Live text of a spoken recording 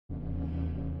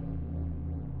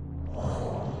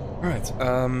Alright,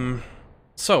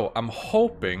 so I'm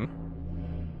hoping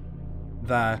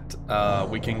that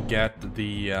we can get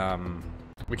the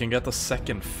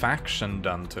second faction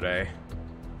done today.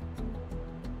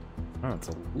 Oh, it's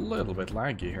a little bit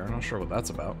laggy here. I'm not sure what that's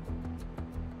about.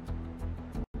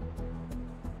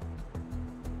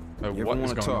 You ever what is want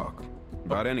to going talk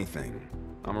about anything?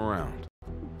 I'm around.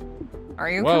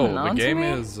 Are you Whoa, coming the on to game me?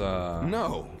 is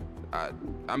No, I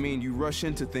mean you rush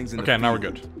into things in the okay, now we're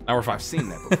field. good. Now we're fine. I've seen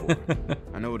that before.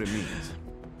 I know what it means.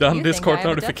 Done You think Discord I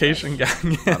have a notification death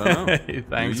gang. I don't know. Hey,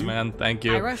 thanks, Do you? man. Thank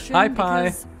you. I rush in Hi, Pi.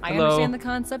 because I Hello. understand the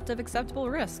concept of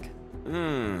acceptable risk.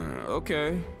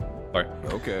 Okay. Sorry.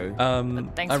 Okay.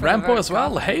 But thanks for the Rambo vote of as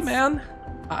well. Hey, confidence. man.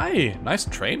 Hi. Nice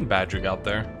train badge you got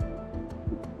there.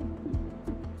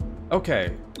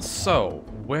 Okay, so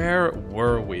where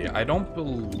were we? I don't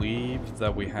believe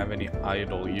that we have any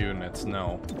idle units,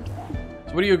 no. So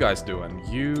what are you guys doing?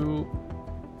 You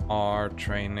are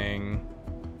training...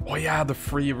 Oh yeah, the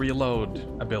free reload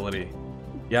ability.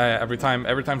 Yeah, every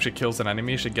time she kills an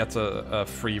enemy, she gets a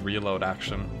free reload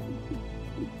action.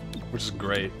 Which is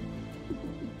great.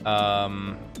 Wait, how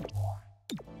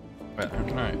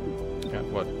can I get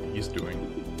what he's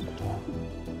doing?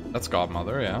 That's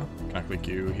Godmother, yeah. Can I click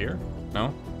you here?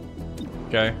 No?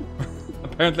 Okay.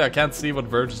 Apparently I can't see what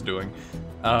Verge is doing.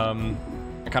 I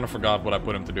kind of forgot what I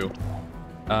put him to do.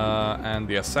 And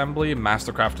the assembly,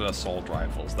 mastercrafted assault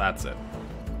rifles. That's it.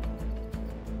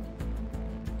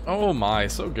 Oh my,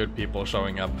 so good people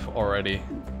showing up already.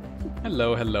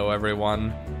 Hello, hello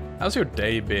everyone. How's your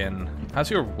day been? How's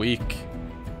your week?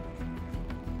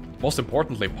 Most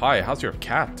importantly, Pi, how's your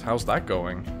cat? How's that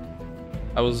going?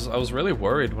 I was really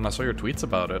worried when I saw your tweets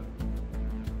about it.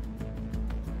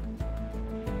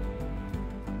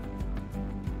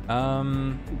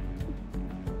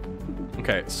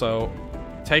 Okay, so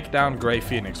take down Grey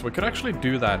Phoenix. We could actually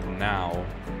do that now.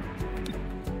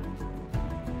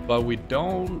 But we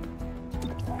don't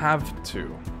have to.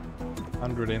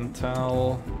 100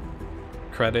 intel,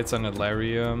 credits and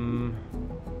Illyrium.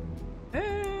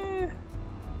 I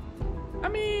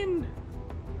mean,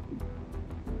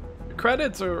 the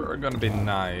credits are gonna be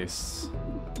nice.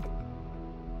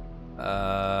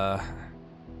 But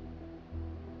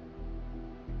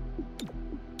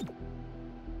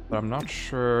I'm not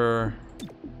sure.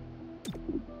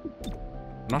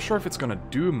 I'm not sure if it's gonna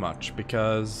do much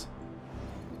because,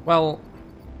 well,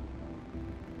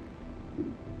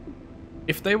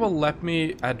 if they will let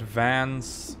me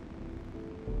advance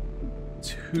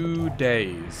 2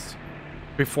 days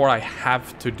before I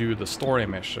have to do the story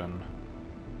mission,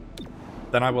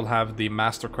 then I will have the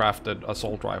mastercrafted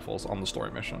assault rifles on the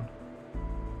story mission,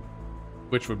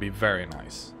 which would be very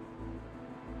nice.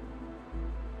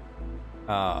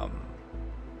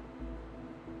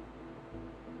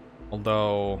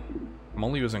 Although I'm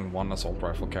only using one assault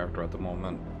rifle character at the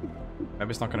moment.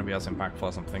 Maybe it's not going to be as impactful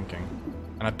as I'm thinking.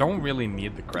 And I don't really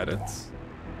need the credits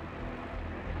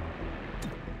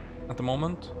at the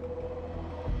moment.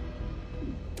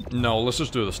 No, let's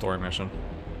just do the story mission.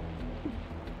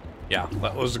 Yeah,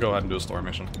 let's go ahead and do a story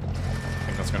mission. I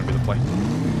think that's going to be the play.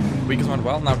 Week has went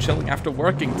well, now chilling after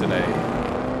working today.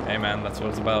 Hey man, that's what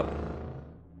it's about.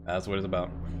 That's what it's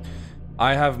about.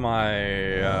 I have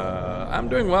my... I'm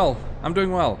doing well. I'm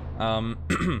doing well. I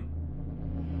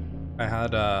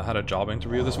had a job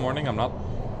interview this morning. I'm not...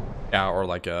 Yeah, or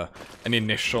like an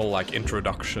initial like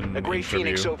introduction The Grey interview.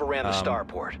 Phoenix overran the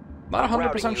starport. Not 100%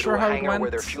 Routing you sure to a how it hangar went.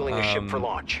 where they're fueling a ship for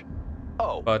launch.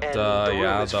 Oh, but, and the room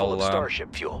yeah, is full of they'll,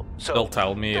 starship fuel. So they'll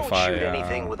tell me don't if I, shoot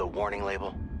anything with a warning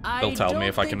label. They'll tell me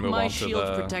if I can move my on to shield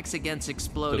the protects against to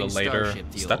exploding the later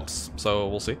starship fuel. steps. So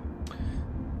we'll see.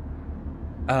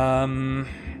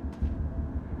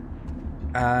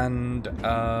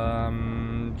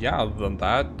 Yeah, other than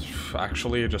that,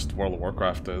 actually, just World of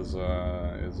Warcraft has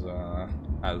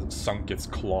sunk its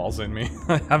claws in me.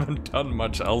 I haven't done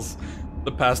much else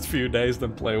the past few days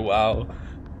than play WoW.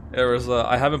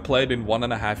 I haven't played in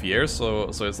 1.5 years, so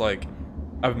it's like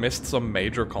I've missed some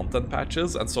major content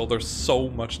patches, and so there's so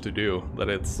much to do that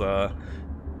it's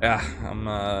yeah,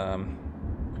 I'm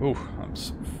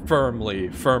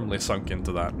firmly sunk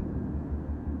into that.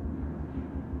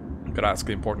 I'm gonna ask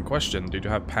the important question: did you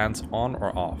have pants on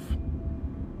or off?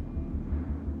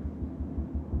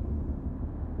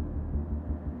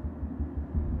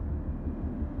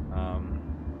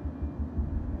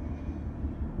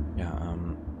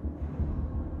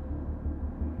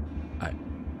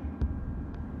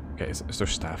 Okay, is there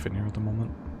staff in here at the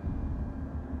moment?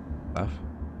 Staff?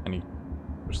 Any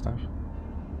staff?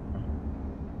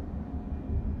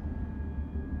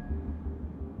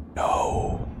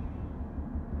 No.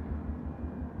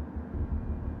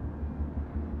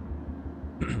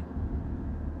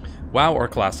 WoW or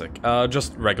classic?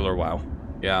 Just regular WoW.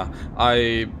 Yeah,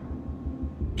 I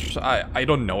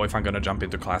don't know if I'm gonna jump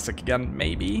into classic again.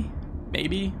 Maybe.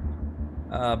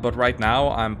 But right now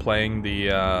I'm playing the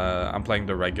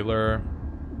regular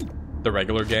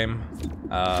game,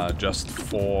 just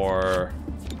for.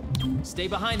 Stay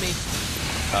behind me.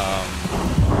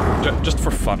 Just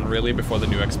for fun, really, before the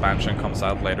new expansion comes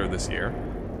out later this year.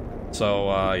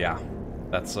 So yeah,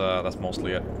 that's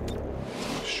mostly it.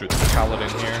 Shoot the Paladin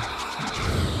here.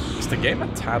 Is the game a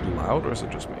tad loud, or is it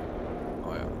just me?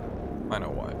 Oh yeah, I know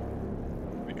why.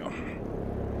 There we go.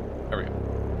 There we go.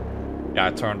 Yeah,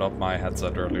 I turned up my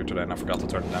headset earlier today, and I forgot to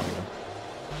turn it down again.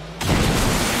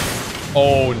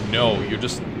 Oh no,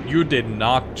 you did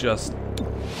not just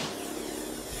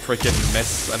freaking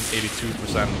miss an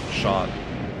 82% shot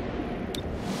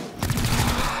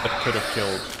that could have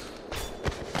killed.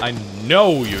 I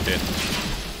know you didn't.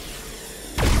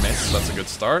 Miss, that's a good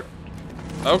start.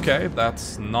 Okay,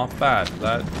 that's not bad.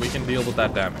 That we can deal with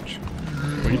that damage.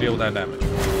 We can deal with that damage.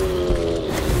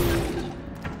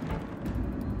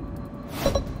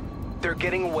 They're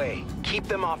getting away. Keep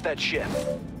them off that ship.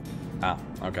 Ah,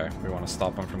 okay. We want to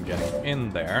stop them from getting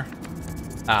in there.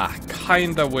 Ah,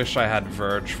 kinda wish I had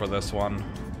Verge for this one.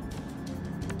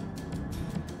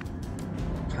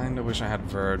 Kinda wish I had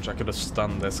Verge. I could have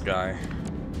stunned this guy.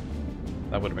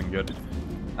 That would have been good.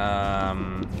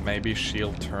 Maybe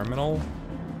Shield Terminal?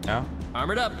 Yeah?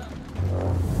 Armored up.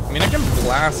 I mean, I can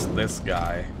blast this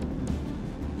guy.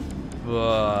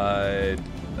 But,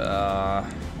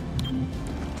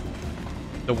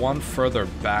 the one further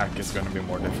back is going to be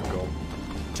more difficult.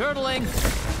 Turtling.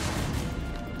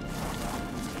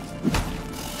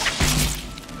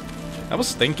 I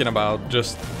was thinking about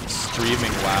just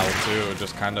streaming WoW too,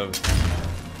 just kind of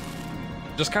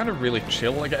really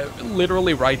chill. Like,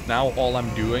 literally right now, all I'm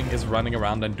doing is running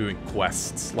around and doing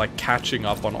quests, like catching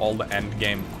up on all the end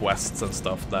game quests and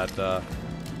stuff that have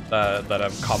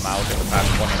come out in the past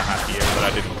 1.5 years that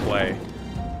I didn't play.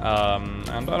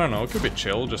 And I don't know, it could be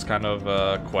chill, just kind of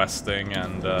questing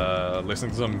and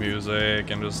listening to some music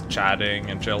and just chatting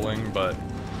and chilling, but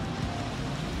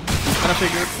I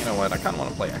figured, you know what, I kind of want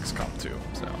to play XCOM too,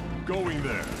 so. Going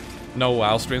there. No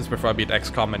WoW streams before I beat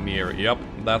XCOM and Nier. Yep,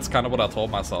 that's kind of what I told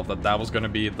myself, that was going to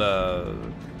be the...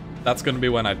 That's going to be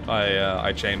when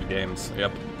I change games.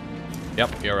 Yep,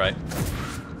 you're right.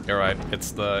 You're right,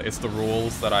 it's the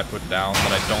rules that I put down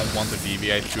that I don't want to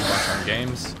deviate too much on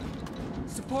games.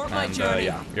 Support my journey.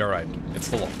 Yeah, you're right. It's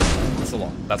the law. It's the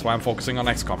law. That's why I'm focusing on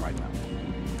XCOM right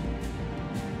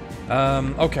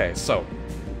now. Okay, so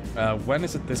when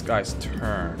is it this guy's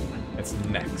turn? It's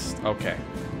next. Okay.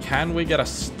 Can we get a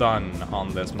stun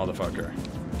on this motherfucker?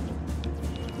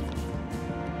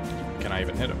 Can I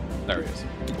even hit him? There he is.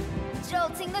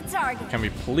 Jolting the target. Can we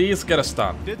please get a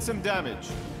stun? Did some damage.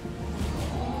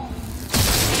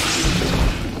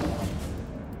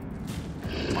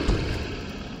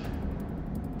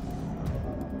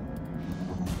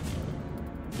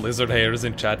 Blizzard haters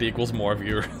in chat equals more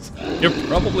viewers. You're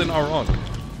probably not wrong.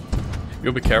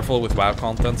 You'll be careful with WoW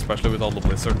content, especially with all the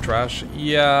Blizzard trash.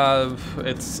 Yeah,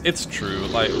 it's true.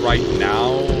 Like right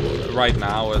now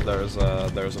there's a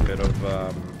bit of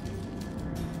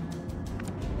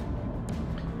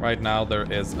right now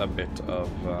there is a bit of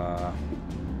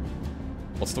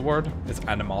what's the word? Is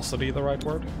animosity the right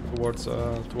word towards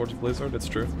Blizzard? It's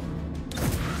true.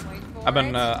 I've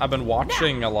been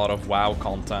watching a lot of WoW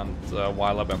content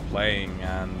while I've been playing,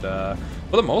 and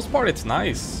for the most part it's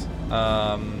nice.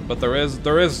 But there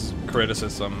is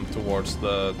criticism towards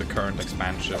the current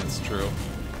expansion. It's true.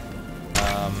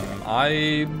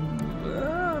 I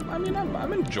mean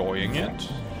I'm enjoying it.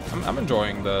 I'm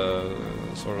enjoying the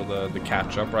sort of the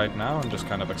catch up right now and just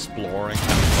kind of exploring.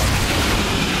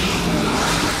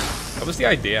 That was the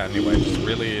idea anyway.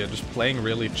 Just playing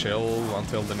really chill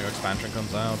until the new expansion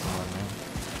comes out.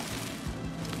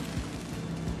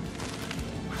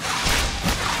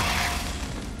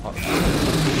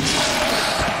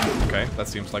 Okay, that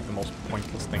seems like the most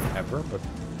pointless thing ever, but...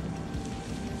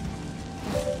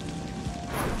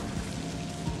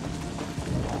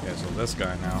 Okay, so this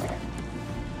guy now.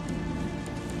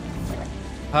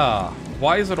 Ah,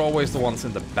 why is it always the ones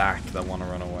in the back that want to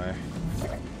run away?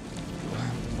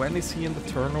 When is he in the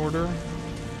turn order?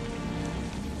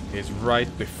 He's right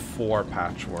before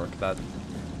Patchwork.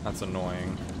 That's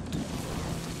annoying.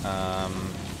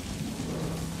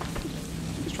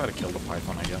 Let's try to kill the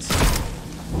Python, I guess.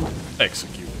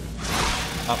 Execute.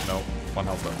 Oh, no. One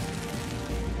health though.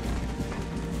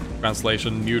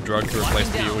 Translation, new drug to replace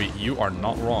PoE. You are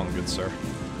not wrong, good sir.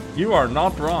 You are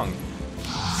not wrong.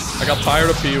 I got tired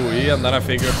of PoE, and then I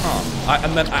figured,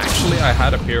 and then actually I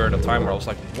had a period of time where I was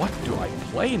like, what do I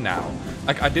play now?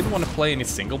 Like, I didn't want to play any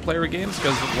single-player games,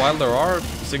 because while there are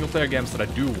single-player games that I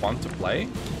do want to play,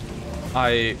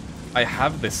 I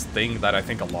have this thing that I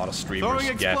think a lot of streamers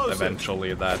get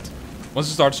eventually, that once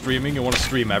you start streaming, you want to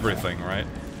stream everything, right?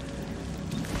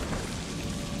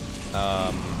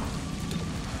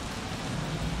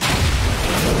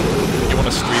 You want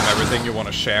to stream everything, you want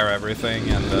to share everything,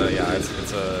 and yeah,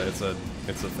 it's a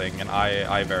thing, and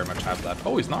I very much have that.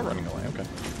 Oh, he's not running away. Okay.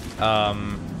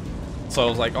 So I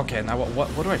was like, okay, now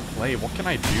what do I play? What can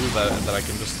I do that I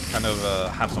can just kind of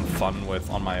have some fun with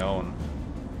on my own?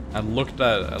 I looked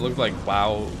like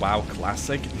WoW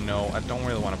Classic. No, I don't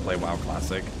really want to play WoW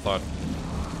Classic. Thought,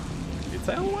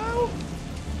 Retail WoW?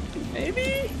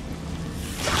 Maybe?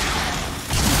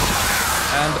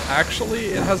 And actually,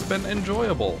 it has been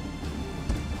enjoyable.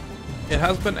 It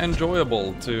has been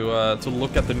enjoyable to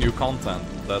look at the new content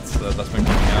that's been coming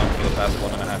out for the past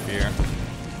 1.5 years.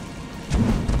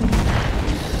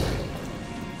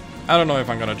 I don't know if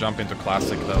I'm gonna jump into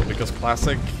Classic though, because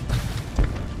Classic,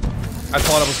 I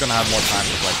thought I was gonna have more time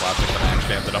to play Classic, but I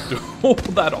actually ended up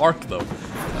doing that arc though.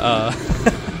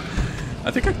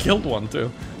 I think I killed one too.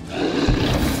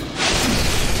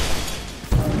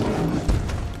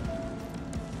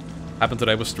 Happened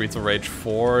today with Streets of Rage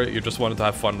 4. You just wanted to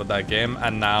have fun with that game,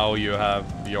 and now you have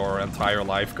your entire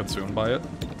life consumed by it.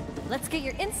 Let's get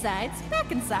your insides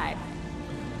back inside.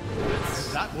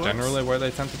 That works. Generally where they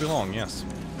tend to belong, yes.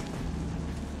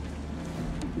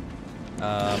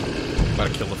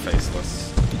 Gotta kill the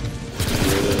faceless.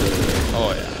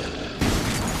 Oh yeah.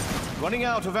 Running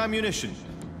out of ammunition.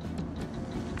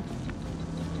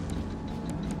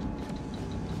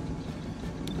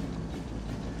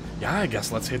 Yeah, I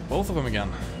guess let's hit both of them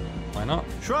again. Why not?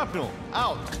 Shrapnel,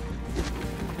 out.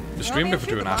 You streamed it for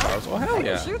 2.5 hours. Oh hell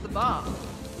yeah. Shoot the bomb.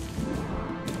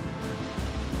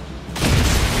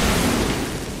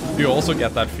 Do you also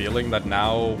get that feeling that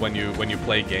now when you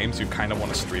play games, you kind of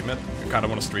want to stream it? You kind of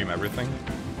want to stream everything?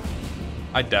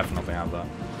 I definitely have that.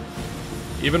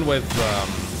 Even with,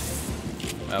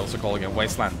 what's it called again?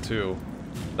 Wasteland 2.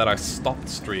 That I stopped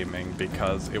streaming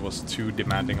because it was too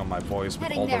demanding on my voice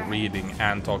with all the reading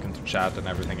and talking to chat and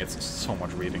everything. It's so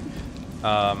much reading.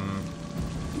 I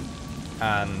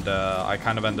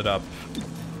kind of ended up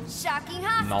Shocking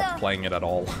hostile. not playing it at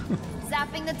all.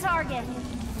 Zapping the target.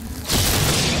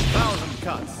 1,000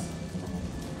 cuts.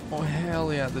 Oh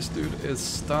hell yeah, this dude is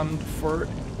stunned for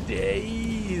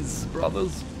days,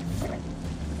 brothers.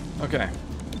 Okay.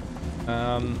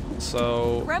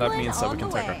 So that Gremlin means that we on can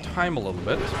the take way. our time a little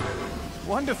bit.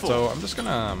 Wonderful. So I'm just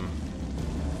gonna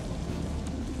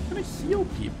heal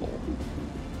people.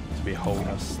 To be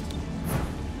honest. To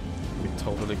be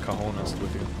totally honest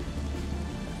with you.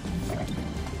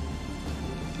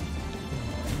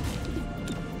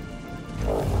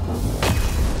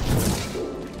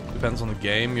 Depends on the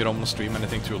game. You don't want to stream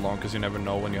anything too long because you never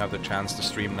know when you have the chance to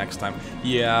stream next time.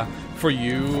 Yeah, for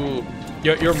you,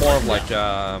 you're more of like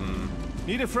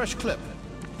Need a fresh clip.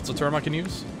 what's a term I can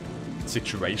use?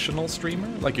 Situational streamer?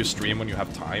 Like you stream when you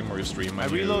have time, or you stream when I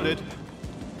reloaded.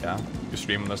 Yeah, you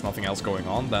stream when there's nothing else going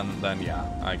on. Then yeah,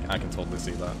 I can totally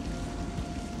see that.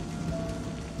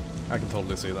 I can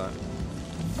totally see that.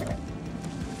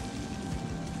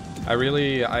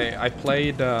 I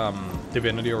played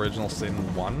Divinity Original Sin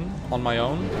 1 on my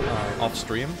own, off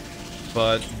stream,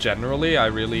 but generally I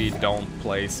really don't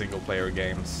play single player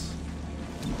games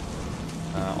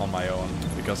on my own,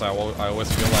 because I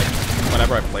always feel like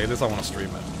whenever I play this I want to stream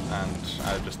it, and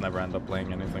I just never end up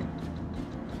playing anything.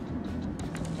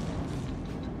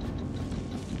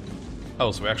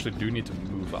 Oh, so we actually do need to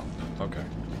move up. Okay.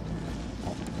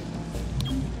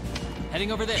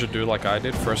 Heading over there. You should do like I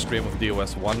did, first stream with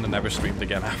DOS 1 and never streamed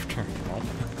again after.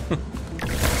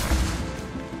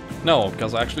 No,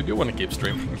 because I actually do want to keep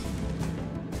streaming.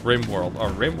 RimWorld. Oh,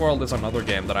 RimWorld is another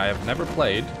game that I have never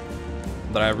played,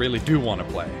 that I really do want to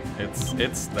play.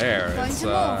 It's there. It's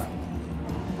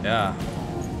yeah.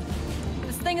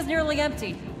 This thing is nearly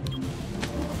empty.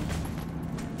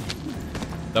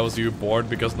 That was you bored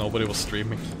because nobody was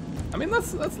streaming. I mean,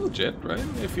 that's legit, right?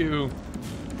 If you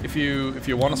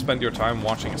want to spend your time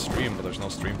watching a stream, but there's no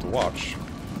stream to watch.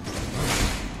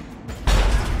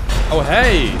 Oh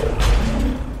hey!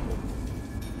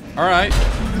 All right,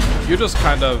 you just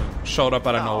kind of showed up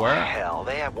out of nowhere. Oh hell,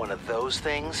 they have one of those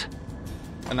things.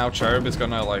 And now Cherub is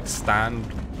gonna like stand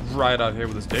right out here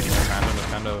with his dick in his hand and just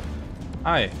kind of,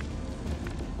 hi.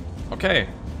 Okay,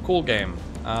 cool game.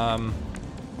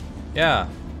 Yeah,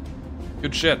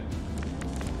 good shit.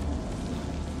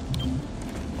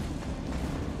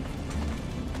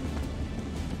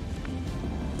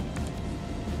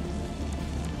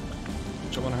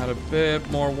 Someone had a bit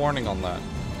more warning on that.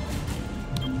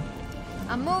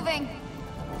 I'm moving.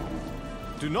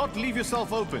 Do not leave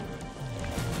yourself open.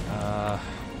 Yeah,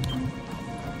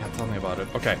 tell me about it.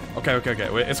 Okay.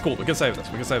 Wait, it's cool. We can save this.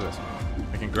 We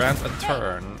can grant a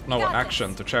turn, no, an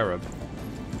action to Cherub.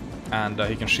 And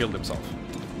he can shield himself.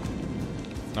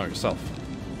 No, yourself.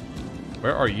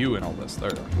 Where are you in all this?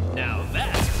 There you are. Now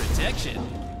that's protection.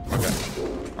 Okay.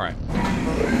 Alright.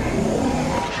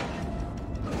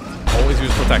 Always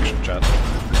use protection, chat.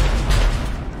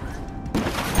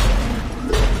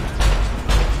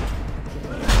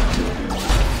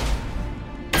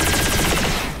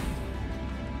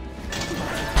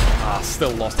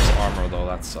 Still lost his armor though,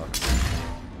 that sucks.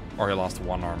 Or he lost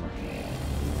one armor.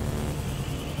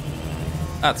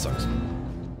 That sucks.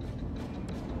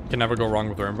 Can never go wrong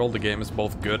with RimWorld. The game is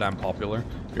both good and popular.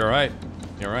 You're right.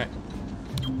 You're right.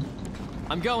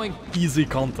 I'm going. Easy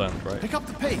content, right? Pick up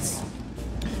the pace.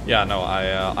 Yeah, no,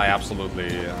 I absolutely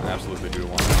do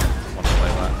want to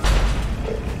play that.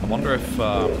 I wonder if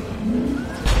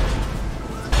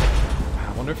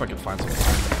I can find some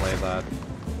time to play that.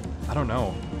 I don't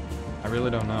know. I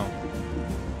really don't know.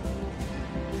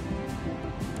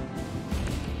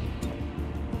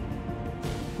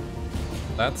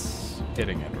 That's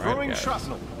hitting it, right? Throwing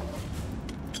shrapnel.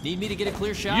 Need me to get a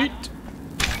clear shot? Yeet.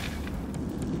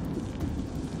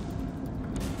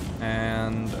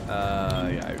 And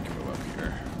yeah, we can move up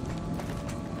here.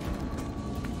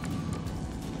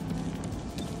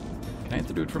 Can I hit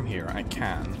the dude from here? I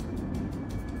can.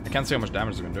 I can't see how much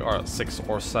damage it's gonna do. Or 6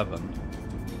 or 7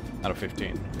 out of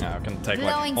 15. Yeah, I can take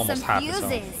Blowing like almost some half his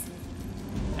fuses.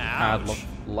 health. Add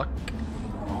luck.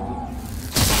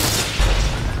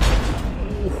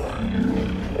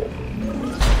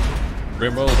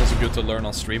 Rainbow is also good to learn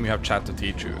on stream. You have chat to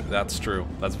teach you. That's true.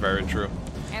 That's very true.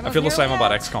 I feel the same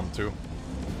about XCOM 2.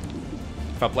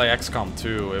 If I play XCOM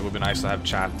 2, it would be nice to have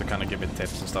chat to kind of give me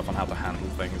tips and stuff on how to handle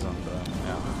things and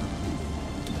yeah.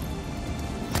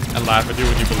 And laugh at you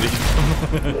when you believe.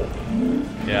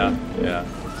 Yeah.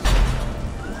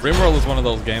 RimWorld is one of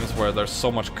those games where there's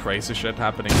so much crazy shit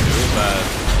happening too that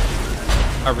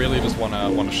I really just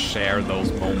wanna share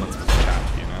those moments with the chat,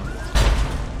 you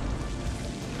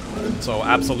know. So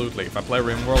absolutely, if I play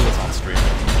RimWorld, it's on stream.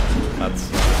 That's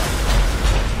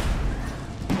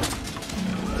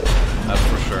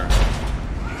for sure.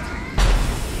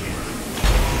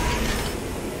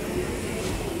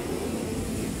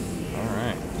 All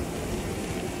right,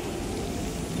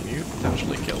 you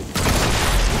potentially killed.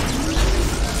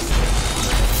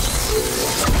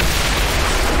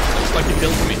 Looks like he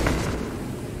killed me.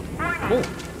 Cool.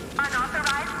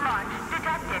 Unauthorized launch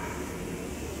detected.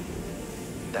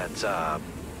 That's,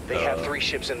 they have 3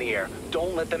 ships in the air.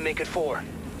 Don't let them make it 4.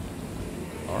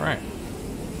 Alright.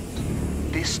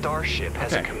 This starship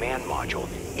has Okay. a command module.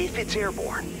 If it's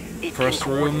airborne, it First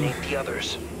can room coordinate the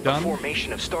others. done. A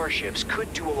formation of starships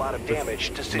could do a lot of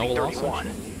damage to City no loss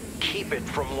 31. Keep it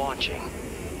from launching.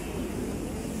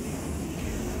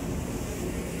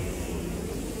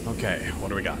 Okay, what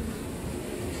do we got?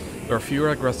 There are fewer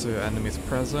aggressive enemies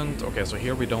present. Okay, so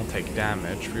here we don't take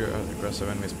damage. Fewer aggressive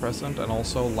enemies present. And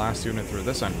also, last unit through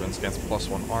this entrance gets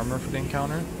 +1 armor for the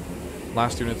encounter.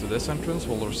 Last unit to this entrance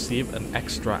will receive an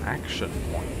extra action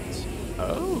point.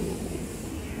 Oh.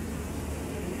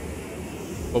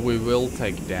 But we will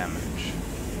take damage.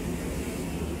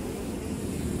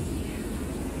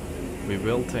 We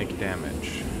will take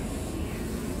damage.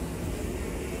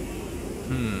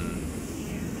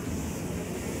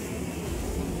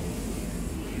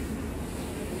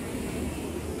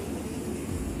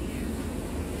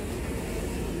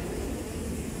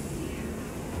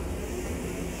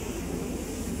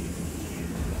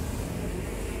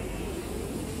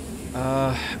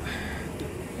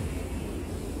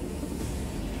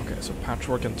 Okay, so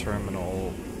Patchwork and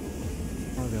Terminal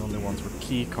are the only ones with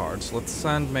key cards. Let's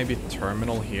send maybe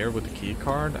Terminal here with the key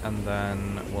card, and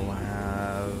then we'll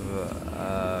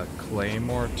have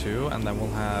Claymore too, and then we'll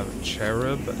have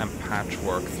Cherub and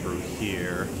Patchwork through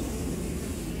here.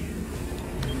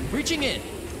 Reaching in.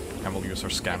 And we'll use our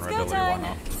scanner It's go ability, why time.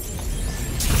 not?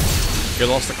 You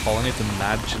lost a colony to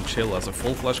Mad Chinchillas, a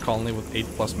full-fledged colony with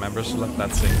 8+ members. Let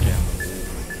that sink in.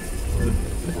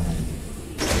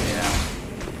 Yeah.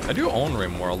 I do own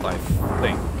RimWorld, I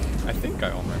think. I think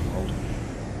I own RimWorld.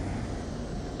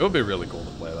 It would be really cool to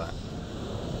play that.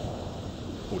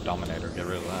 Oh, Dominator, get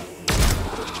rid of that.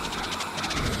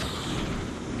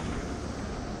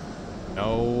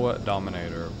 No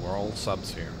Dominator. We're all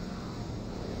subs here.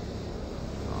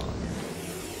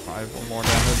 5 or more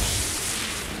damage.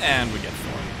 And we get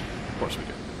 4. Of course we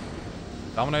do.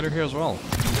 Dominator here as well.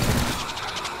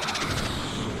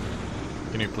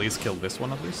 Can you please kill this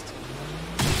one at least?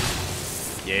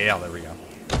 Yeah, there we go.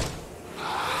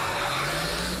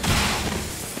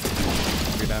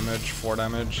 3 damage, 4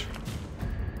 damage.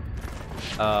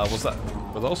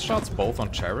 Were those shots both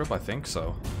on Cherub? I think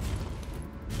so.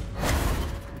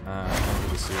 I can't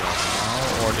really see right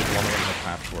now. Or did one of them hit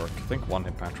Patchwork? I think one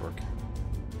hit Patchwork.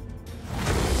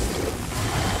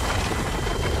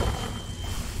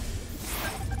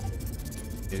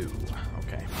 Ew,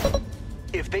 okay.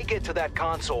 If they get to that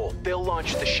console, they'll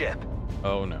launch the ship.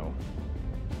 Oh no.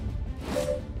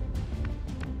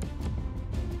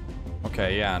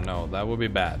 Okay, yeah, no, that would be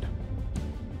bad.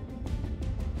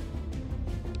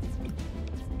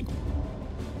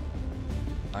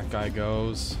 That guy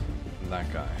goes, and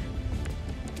that guy.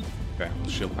 Okay, we'll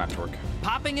shield Patchwork.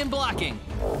 Popping and blocking.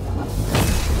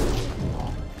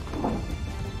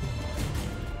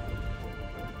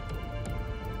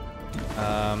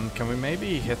 Can we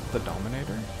maybe hit the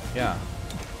Dominator? Yeah.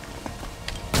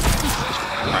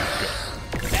 Alright,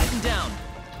 good. Batten down.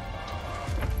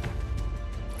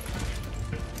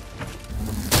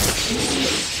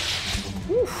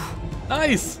 Oof.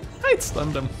 Nice! I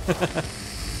stunned him.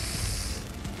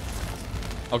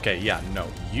 Okay, yeah, no.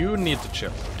 You need to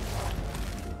chill.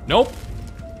 Nope!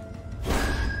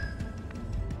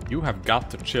 You have got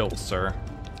to chill, sir.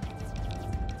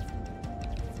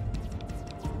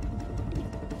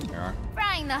 There you are.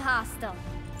 Frying the hostile.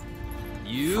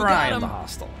 You got Frying him. the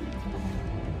hostile.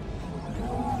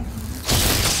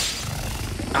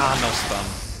 Ah, no stun.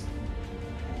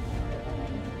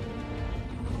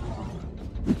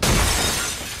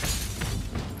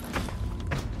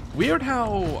 Weird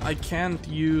how I can't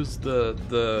use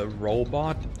the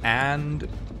robot and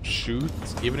shoot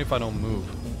even if I don't move.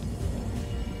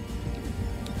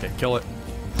 Okay, kill it.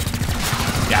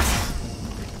 Yes.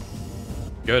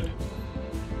 Good.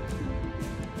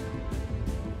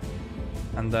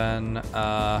 And then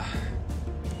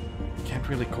can't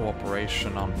really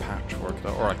cooperation on Patchwork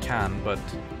though, or I can, but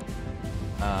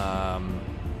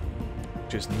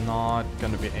just not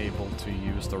gonna be able to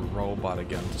use the robot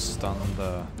again to stun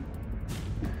the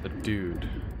dude.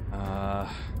 I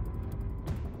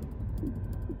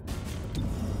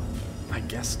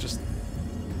guess just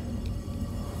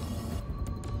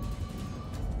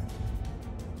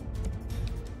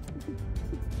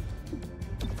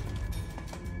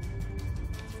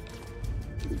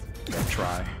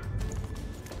try.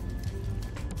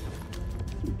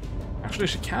 Actually,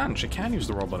 she can use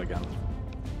the robot again.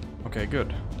 Okay,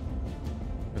 good.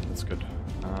 Good, that's good.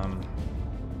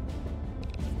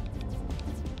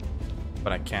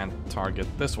 But I can't target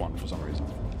this one for some reason.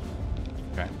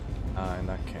 Okay, in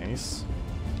that case,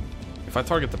 if I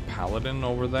target the paladin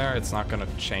over there, it's not gonna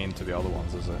chain to the other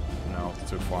ones, is it? No, it's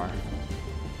too far.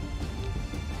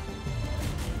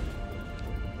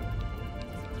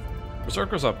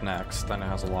 Berserker's up next, and it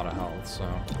has a lot of health, so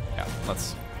yeah,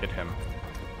 let's hit him.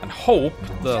 And hope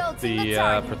that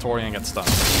the Praetorian gets stunned.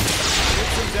 Get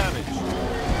some damage.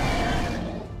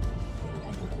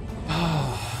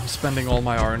 I'm spending all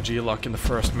my RNG luck in the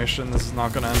first mission. This is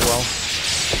not gonna end well.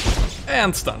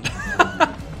 And stunned.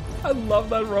 I love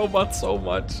that robot so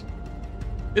much.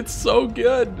 It's so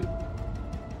good.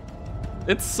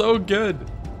 It's so good.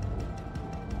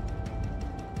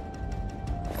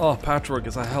 Oh, Patchwork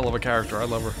is a hell of a character. I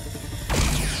love her.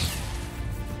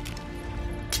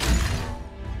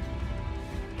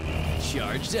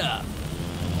 Charged up.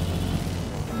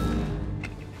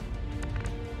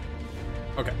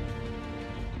 Okay.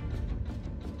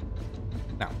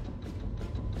 Now.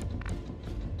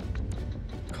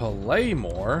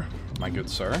 Claymore, my good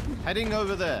sir. Heading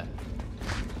over there.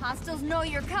 Hostiles know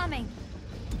you're coming.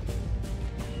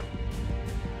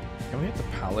 Can we hit the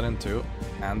Paladin too?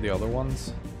 And the other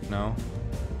ones? No?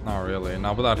 Not really.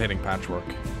 Not without hitting Patchwork.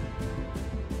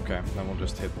 Okay, then we'll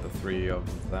just hit the 3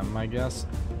 of them, I guess.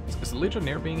 Is the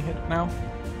Legionnaire being hit now?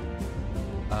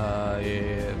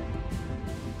 Yeah.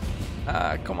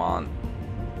 Come on.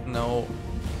 No.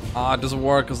 Ah, it doesn't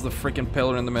work because the freaking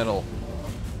pillar in the middle.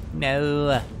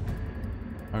 No.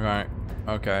 Okay.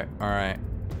 Okay. Alright.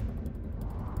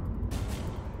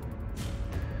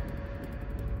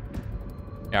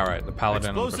 Yeah, alright. The Paladin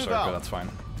and Explosive Berserker, out. that's fine.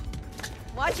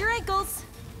 Watch your ankles.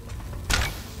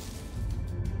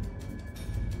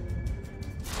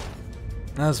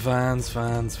 That's fine, it's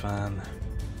fine, it's fine.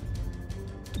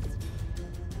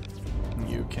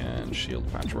 You can shield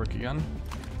Patchwork again.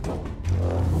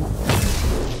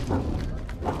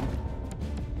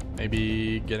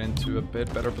 Maybe get into a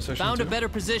bit better position. Found too. a better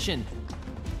position.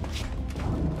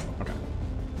 Okay.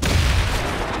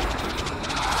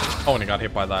 Oh, and he got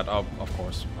hit by that. Oh, of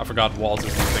course. I forgot walls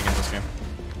is the thing in this game.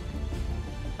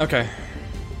 Okay.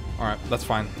 Alright, that's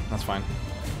fine. That's fine.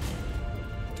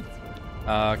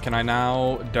 Can I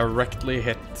now directly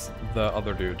hit the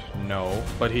other dude? No,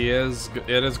 but it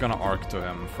is gonna arc to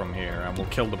him from here, and we'll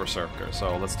kill the Berserker,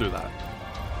 so let's do that.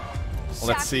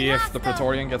 Let's see if the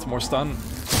Praetorian gets more stun.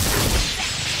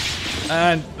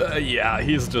 And, yeah,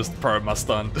 he's just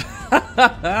perma-stunned.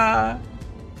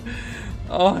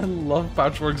 Oh, I love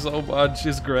Patchwork so much,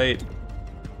 she's great.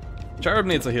 Cherub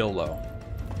needs a heal, though.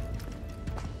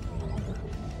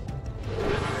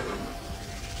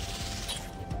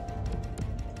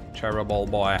 Cherub,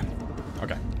 old boy.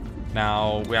 Okay.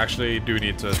 Now, we actually do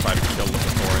need to try to kill the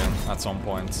Praetorian at some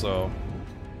point, so...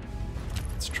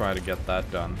 let's try to get that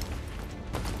done.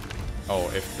 Oh,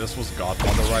 if this was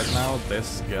Godmother right now,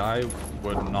 this guy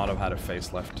would not have had a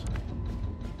face left.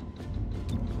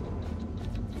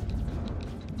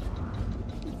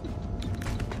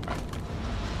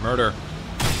 Murder.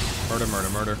 Murder, murder,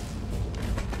 murder.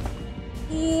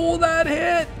 Oh, that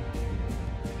hit!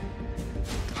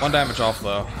 1 damage off,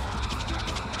 though.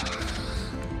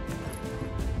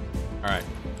 Alright.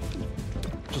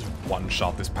 Just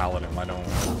one-shot this paladin, I don't...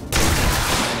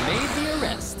 Made the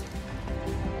arrest.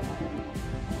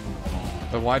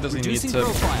 But why does he need Reducing to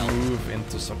profile. move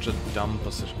into such a dumb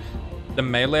position? The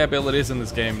melee abilities in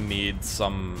this game need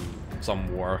some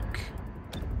work.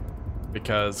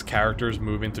 Because characters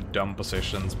move into dumb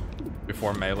positions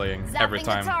before meleeing every Zapping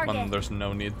the time when target. there's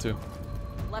no need to.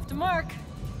 Left a mark.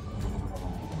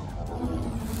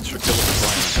 Should kill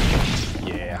the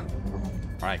Praetorian. Yeah.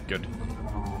 Alright, good.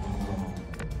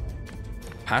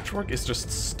 Patchwork is just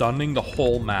stunning the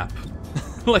whole map.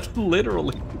 Like,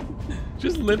 literally.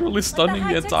 Just literally stunning the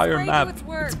high-tech entire spray do map. its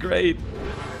work. It's great.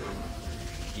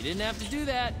 You didn't have to do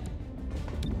that.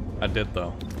 I did,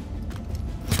 though.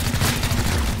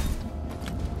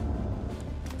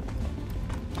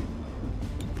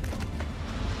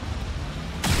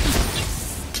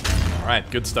 Alright,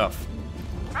 good stuff.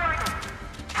 Warning.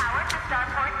 Power to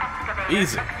starport excavator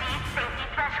Easy. exceeds safety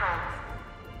thresholds.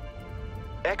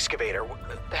 Excavator? What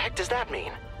the heck does that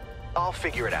mean? I'll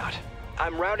figure it out.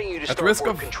 I'm routing you to At risk starport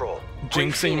of control.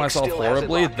 jinxing Phoenix myself still has it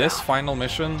horribly, locked this down. final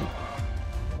mission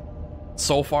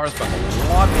so far has been a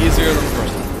lot easier than the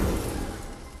first one.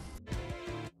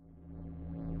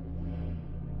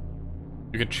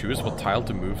 You can choose what tile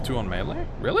to move to on melee?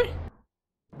 Really?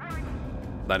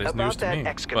 That is About news to that me,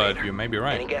 excavator. but you may be Any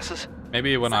right. guesses?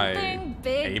 Maybe when Something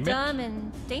big, aim dumb, it,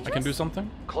 and I dangerous. can do something?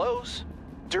 Close.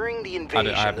 During the I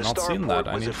invasion, have the not seen that. starport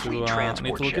I was need a fleet to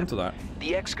transport look ship. into that.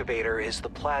 The excavator is the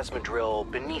plasma drill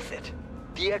beneath it.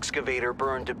 The excavator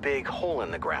burned a big hole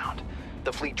in the ground.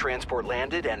 The fleet transport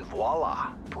landed, and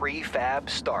voila, prefab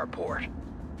starport.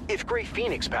 If Grey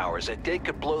Phoenix powers it, they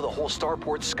could blow the whole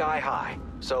starport sky high.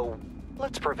 So,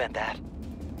 let's prevent that.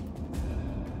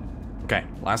 Okay,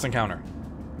 last encounter.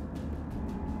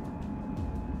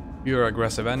 Fewer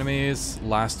aggressive enemies.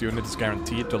 Last unit is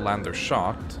guaranteed to land their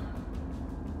shot.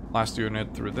 Last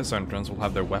unit through this entrance will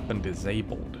have their weapon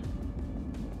disabled.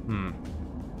 I'm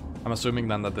assuming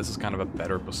then that this is kind of a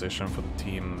better position for the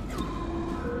team.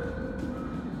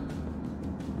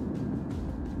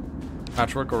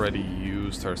 Patchwork already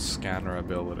used her scanner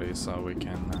ability, so we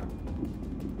can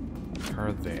put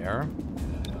her there.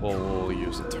 We'll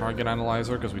use a target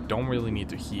analyzer because we don't really need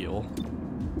to heal.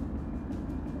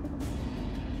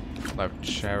 I have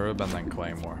Cherub and then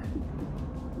Claymore.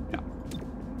 Yeah.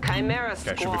 Chimera Okay,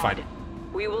 squad. should be fine.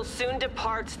 We will soon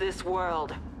depart this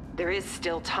world. There is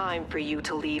still time for you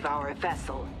to leave our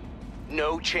vessel.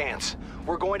 No chance.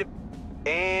 We're going to...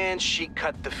 And she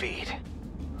cut the feed.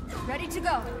 Ready to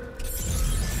go.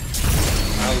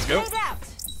 Let's go. Head out.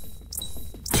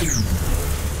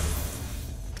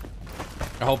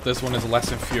 I hope this one is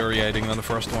less infuriating than the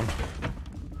first one.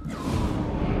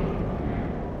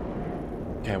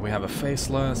 Okay, we have a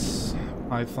faceless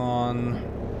Python.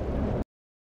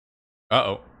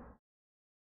 Uh-oh.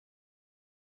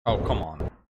 Oh, come on.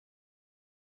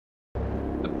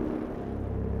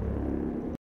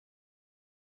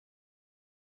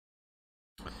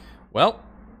 Well.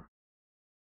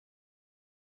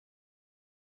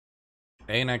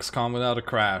 Ain't XCOM without a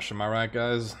crash, am I right,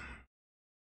 guys?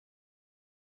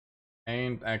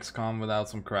 Ain't XCOM without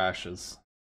some crashes.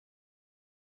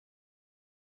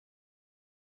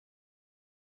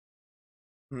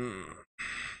 Okay.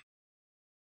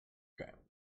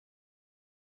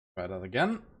 Try that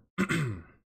again.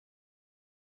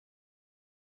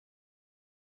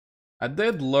 I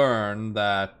did learn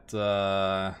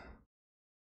that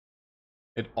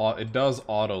it does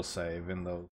autosave in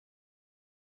those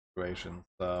situations,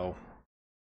 so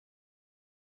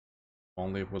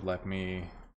only it would let me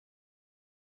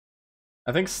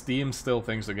I think Steam still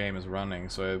thinks the game is running,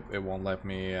 so it won't let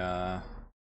me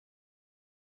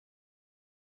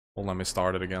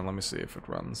start it again. Let me see if it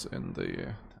runs in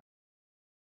the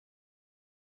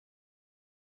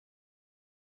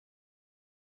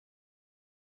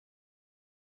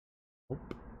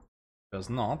Nope. Does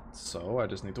not, so I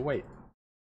just need to wait.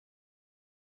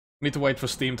 Need to wait for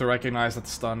Steam to recognize that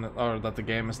that the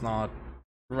game is not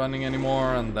running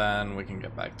anymore, and then we can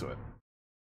get back to it.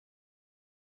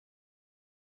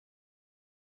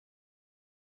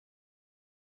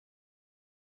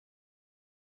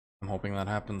 I'm hoping that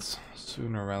happens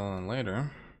sooner rather than later.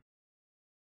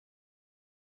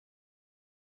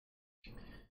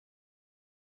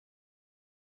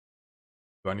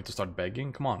 Do I need to start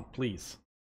begging? Come on, please.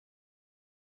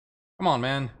 Come on,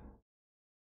 man.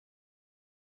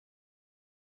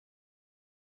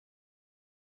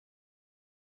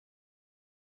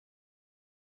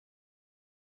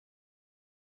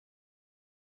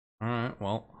 Alright,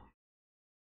 well.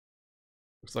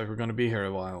 Looks like we're gonna be here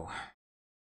a while.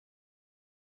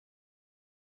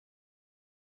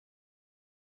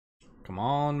 Come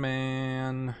on,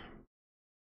 man.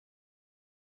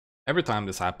 Every time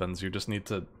this happens, you just need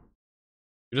to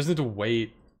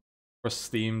wait for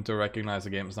Steam to recognize the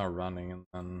game is not running, and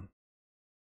then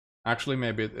actually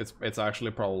maybe it's actually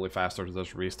probably faster to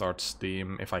just restart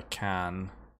Steam if I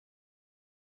can.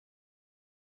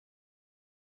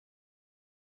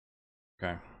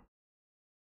 Okay.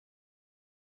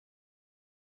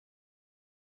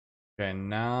 Okay,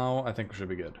 now I think we should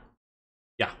be good.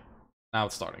 Yeah, now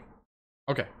it's starting.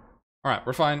 Okay. Alright,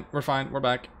 we're fine, we're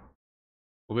back.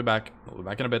 We'll be back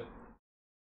in a bit.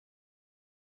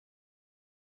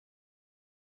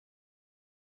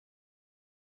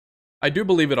 I do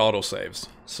believe it auto-saves,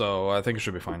 so I think it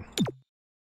should be fine.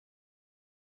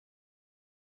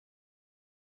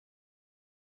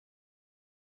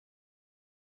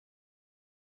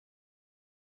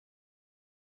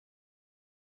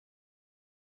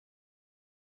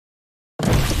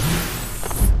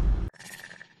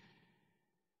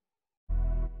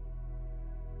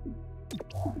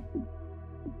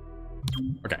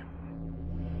 Okay.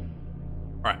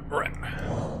 Alright, we're in.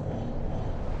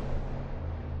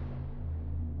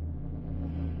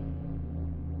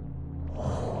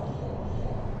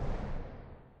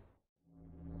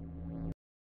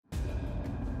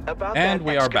 About And that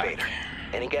we are excavator. back.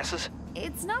 Any guesses?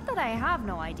 It's not that I have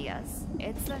no ideas.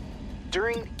 It's that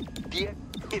During the...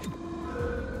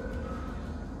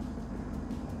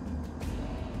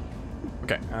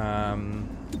 Okay,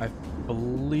 I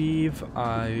believe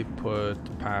I put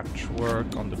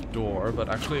patchwork on the door, but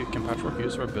actually, can patchwork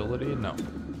use her ability? No.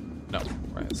 No,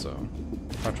 right, so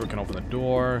patchwork can open the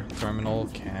door, terminal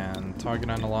can target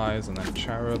analyze, and then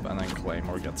cherub, and then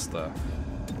Claymore gets the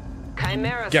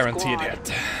Chimera guaranteed squad.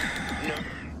 hit.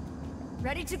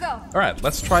 ready to go. Alright,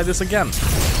 let's try this again.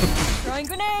 Throwing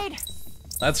grenade.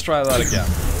 Let's try that again.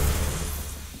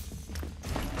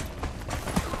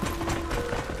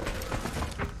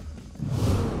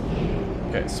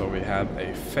 Okay, so we have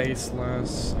a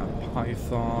Faceless, a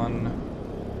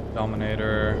Python,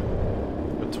 Dominator,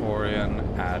 Praetorian,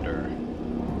 Adder.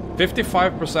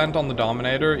 55% on the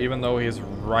Dominator, even though he's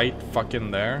right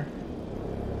fucking there.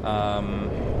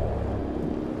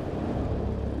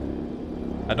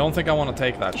 I don't think I want to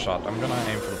take that shot. I'm gonna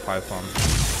aim for the Python.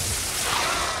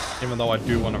 Even though I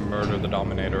do want to murder the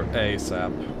Dominator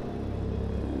ASAP.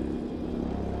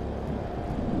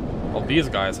 Well, these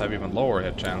guys have even lower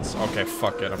hit chance. Okay,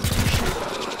 fuck it. I'm just gonna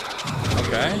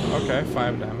shoot. Okay,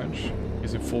 5 damage.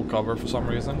 He's in full cover for some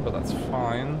reason, but that's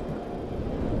fine.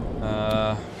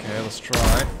 Okay, let's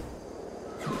try.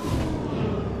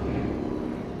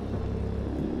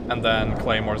 And then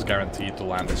Claymore's guaranteed to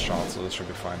land his shot, so this should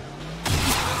be fine.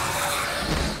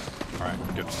 Alright,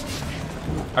 good.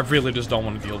 I really just don't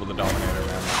want to deal with the Dominator,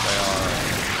 man.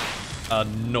 They are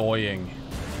annoying.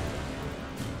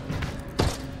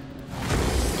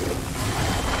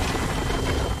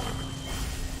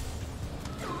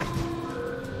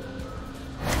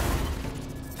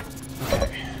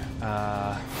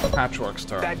 Patchwork's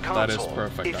turn. That console. That is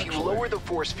perfect, If actually. you lower the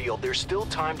force field, there's still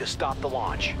time to stop the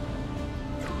launch.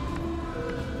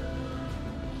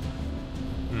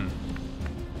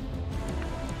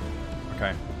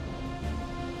 Okay.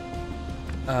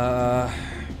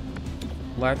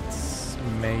 Let's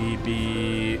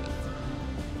maybe...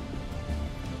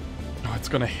 Oh, it's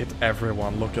gonna hit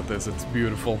everyone. Look at this. It's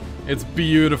beautiful. It's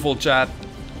beautiful, chat.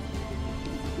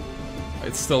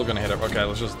 It's still gonna hit it. Okay,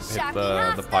 let's just hit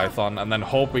the Python and then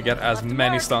hope we get as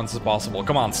many stuns as possible.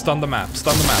 Come on, stun the map.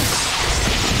 Stun the map.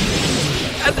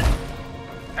 And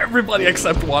everybody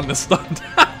except one is stunned.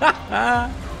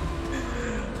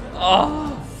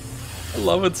 Oh, I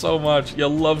love it so much. You'll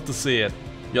love to see it.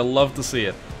 You'll love to see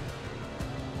it.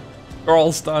 We're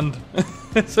all stunned.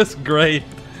 This is great.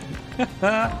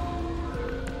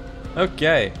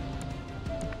 Okay.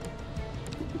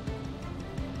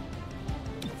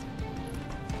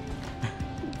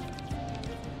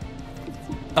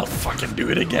 I'll fucking do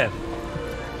it again.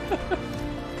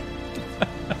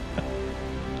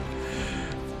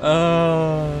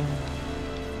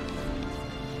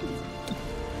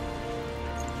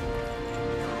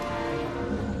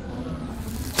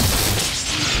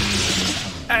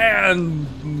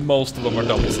 And most of them are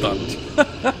double stunned.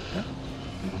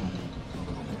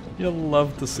 You'll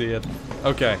love to see it.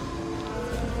 Okay.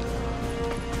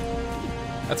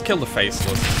 Let's kill the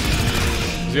Faceless.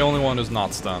 He's the only one who's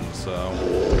not stunned, so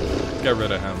let's get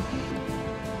rid of him.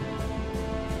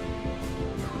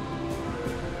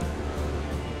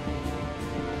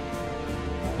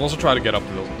 We'll also try to get up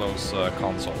to those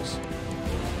consoles.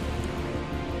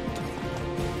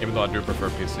 Even though I do prefer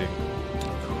PC.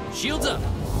 Shields up.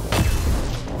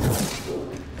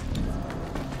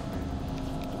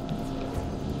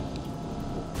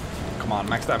 Come on,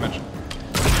 max damage.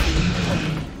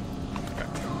 Okay.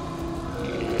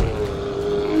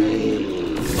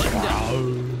 Wow.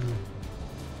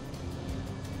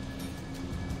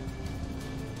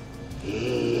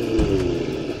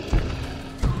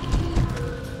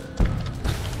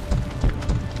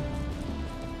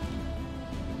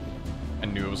 I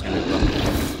knew it was gonna be done.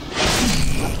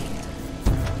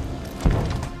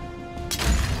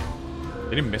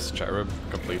 Did he miss Cherub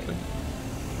completely?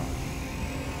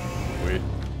 Wait.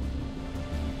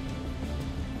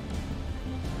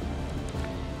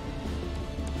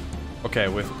 Okay,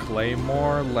 with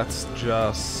Claymore, let's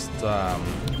just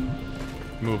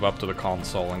move up to the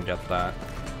console and get that.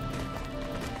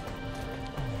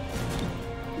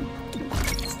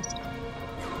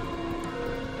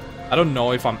 I don't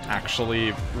know if I'm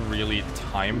actually really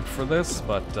timed for this,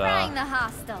 but Spraying the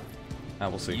hostile.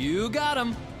 we'll see. You got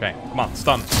him. Okay, come on,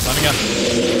 stun. Stun again.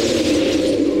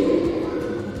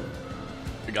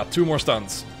 We got 2 more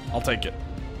stuns. I'll take it.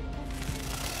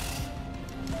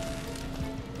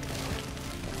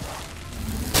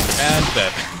 And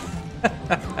dead.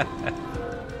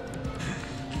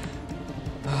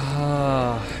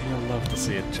 You'll love to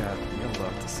see it, chat. You'll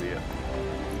love to see it.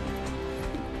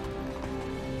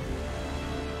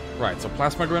 Right, so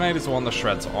Plasma Grenade is the one that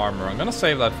shreds armor. I'm gonna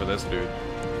save that for this dude.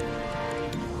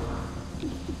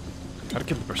 Try to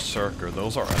kill the Berserker.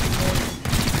 Those are annoying.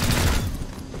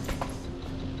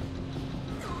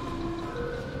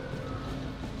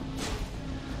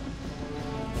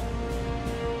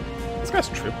 This guy's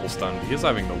triple stunned. He's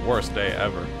having the worst day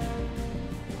ever.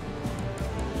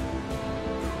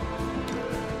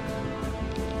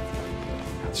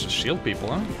 Let's just shield people,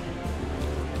 huh?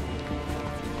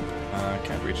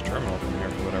 Can't reach terminal from here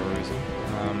for whatever reason.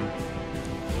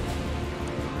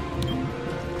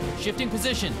 Shifting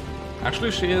position.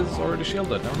 Actually, she is already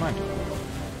shielded. Never mind.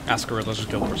 Ask her. Let's just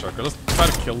kill the Berserker. Let's try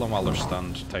to kill them while they're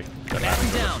stunned. Take them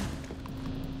down.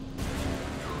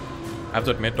 I have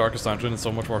to admit, Darkest Dungeon is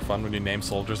so much more fun when you name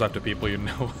soldiers after people you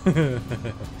know.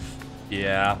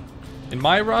 Yeah. In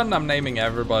my run, I'm naming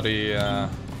everybody. I'm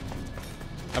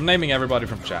naming everybody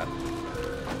from chat.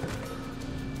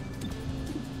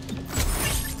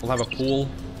 We'll have a pool.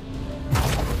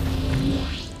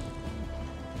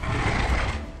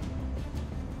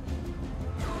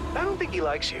 I don't think he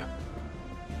likes you.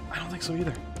 I don't think so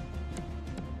either.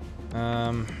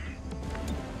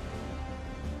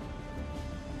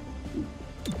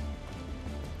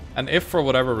 And if for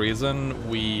whatever reason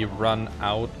we run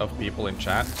out of people in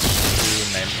chat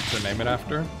to name it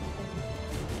after,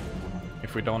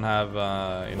 if we don't have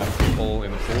enough people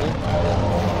in the pool,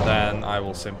 then I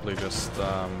will simply just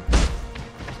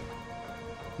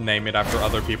name it after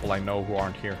other people I know who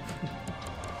aren't here.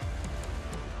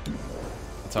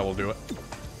 That's how we'll do it.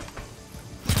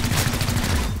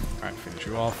 Alright, finish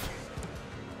you off.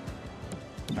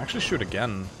 Actually shoot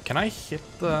again. Can I hit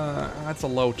the... That's a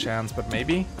low chance, but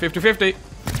maybe? 50-50!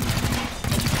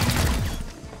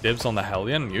 Dibs on the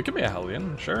Hellion? You can be a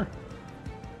Hellion, sure.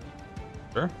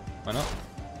 Sure, why not?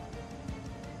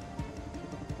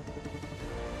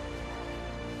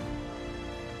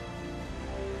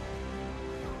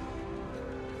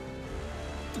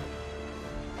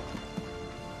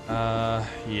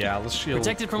 Yeah, let's shield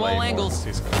Protected from Claymore. all angles.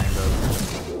 He's kind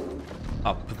of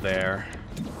up there.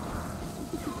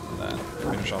 And then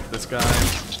finish off this guy.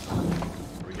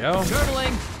 Here we go.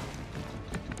 Turtling.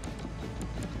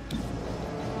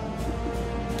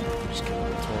 Just kill the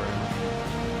Victorian.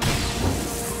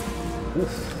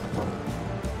 Oof.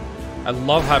 I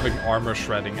love having armor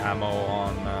shredding ammo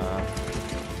on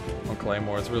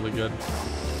Claymore. It's really good.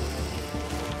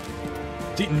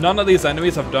 See, none of these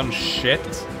enemies have done shit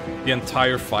the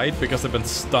entire fight because they've been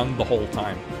stunned the whole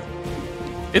time.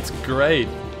 It's great.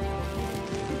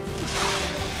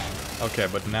 Okay,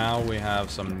 but now we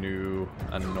have some new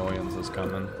annoyances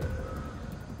coming.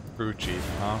 Crew chief,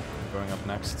 huh? Going up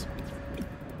next.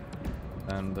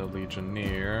 Then the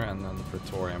Legionnaire, and then the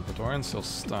Praetorian. Praetorian's still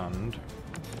stunned.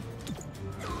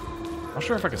 Not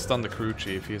sure if I can stun the crew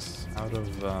chief. He's out of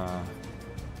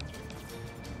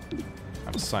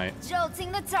sight.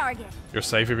 Jolting the target. You're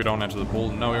safe if you don't enter the pool.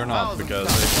 No, you're not, because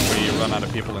if we run out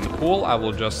of people in the pool, I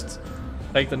will just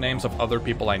take the names of other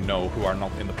people I know who are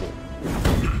not in the pool.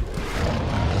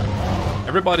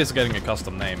 Everybody's getting a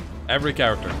custom name. Every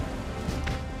character.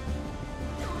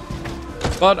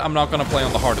 But I'm not gonna play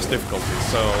on the hardest difficulty,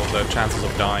 so the chances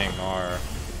of dying are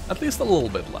at least a little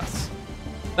bit less.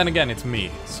 Then again, it's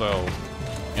me, so,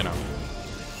 you know.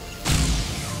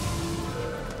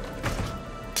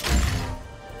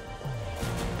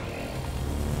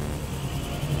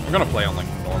 I'm gonna play on like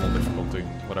normal difficulty,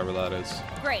 whatever that is.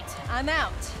 Great, I'm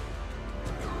out.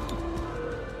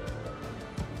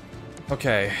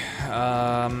 Okay,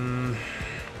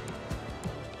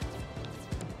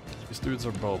 these dudes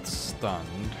are both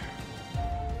stunned.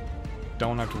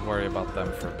 Don't have to worry about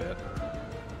them for a bit.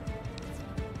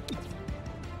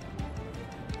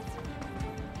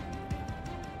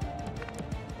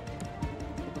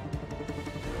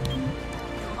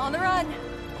 On the run.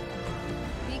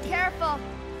 Be careful.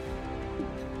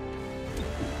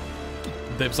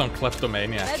 Dibs on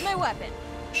Kleptomaniac. Head my weapon.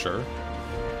 Sure.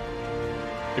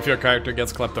 If your character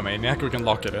gets Kleptomaniac, we can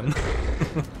lock it in.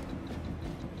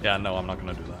 Yeah, no, I'm not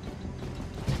gonna do that.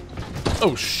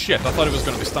 Oh shit, I thought he was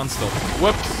gonna be stunned still.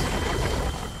 Whoops!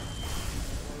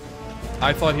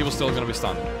 I thought he was still gonna be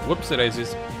stunned. Whoopsie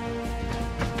daisies.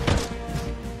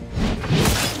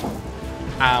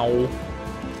 Ow.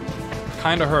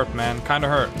 Kinda hurt, man. Kinda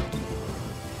hurt.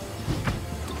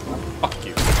 Fuck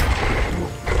you.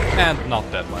 And not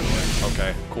dead, by the way.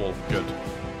 Okay, cool. Good.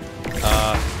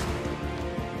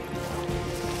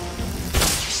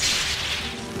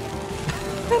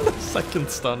 And the second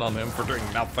stun on him for doing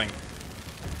nothing.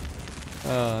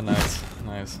 Nice.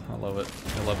 Nice. I love it.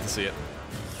 I love to see it.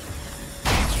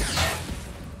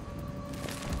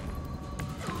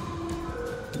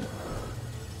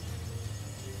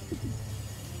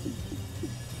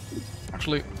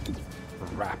 Actually,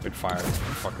 rapid fire,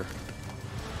 fucker.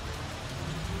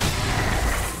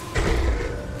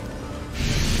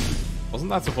 Wasn't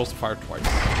that supposed to fire twice?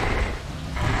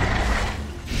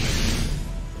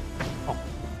 Oh.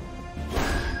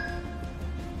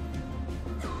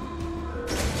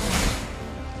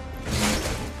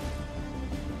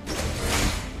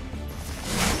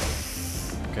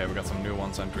 Okay, we got some new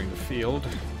ones entering the field.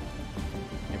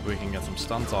 Maybe we can get some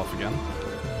stunts off again.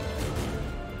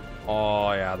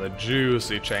 Oh yeah, the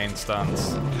juicy chain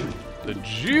stunts. The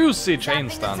juicy chain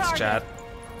stunts, chat.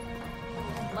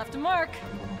 Left a mark.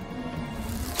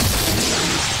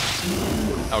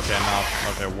 Okay, now,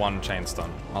 okay, one chain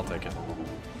stun. I'll take it.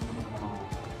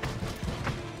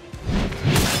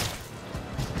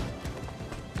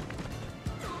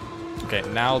 Okay,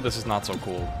 now this is not so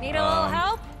cool. Need a little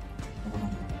help?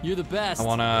 You're the best. I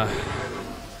wanna...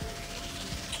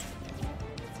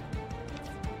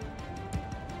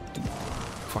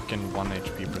 Fucking 1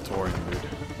 HP Praetorian, dude.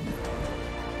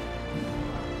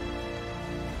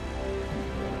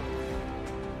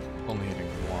 Only hitting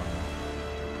one.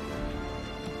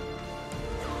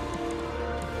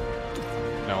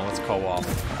 No, let's co-op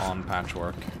on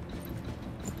Patchwork.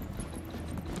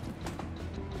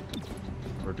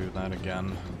 Or do that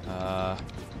again.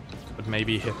 But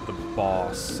maybe hit the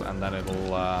boss, and then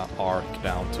it'll arc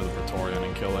down to the Praetorian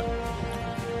and kill it.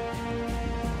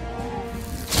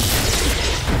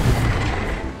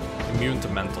 Immune to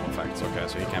mental effects. Okay,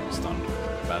 so he can't be stunned.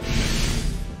 Bad.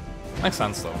 Makes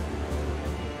sense, though.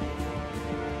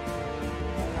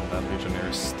 And that Legionnaire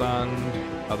is stunned.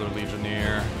 Other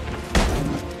Legionnaire.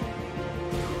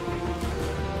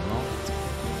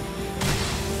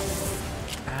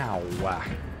 Ow.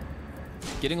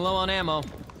 Getting low on ammo.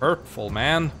 Hurtful,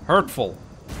 man. Hurtful.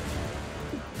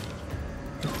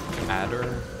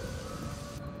 Adder.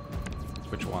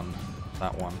 Which one?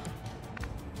 That one.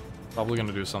 Probably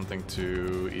gonna do something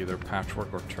to either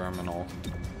Patchwork or Terminal.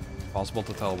 Possible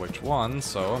to tell which one,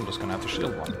 so I'm just gonna have to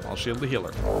shield one. I'll shield the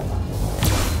healer.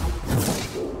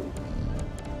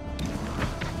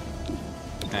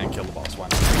 And kill the boss one.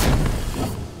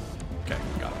 Okay,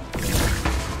 got it.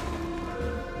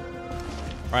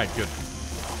 Alright, good.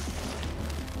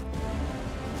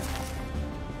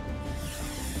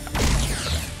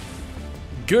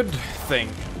 Good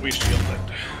thing we shielded.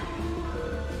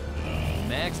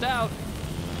 Maxed out.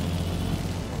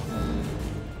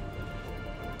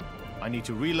 I need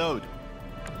to reload.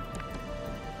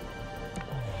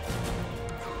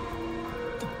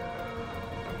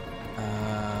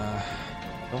 I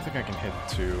don't think I can hit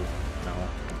 2.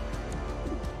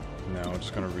 No,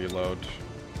 just gonna reload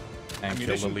and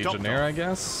kill the Legionnaire, I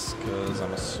guess, because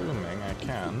I'm assuming I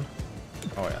can.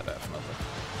 Oh yeah, definitely.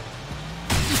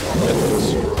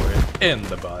 Destroy in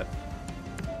the butt.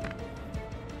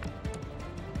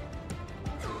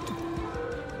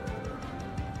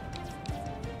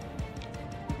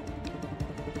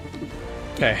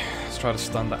 Okay, let's try to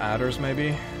stun the adders,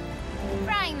 maybe.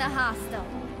 Frying the hostile.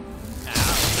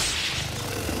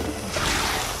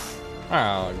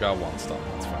 Oh, got one stun,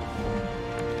 that's fine.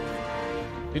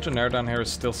 Legionnaire down here is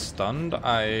still stunned.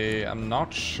 I am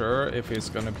not sure if he's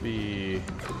gonna be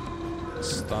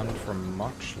stunned for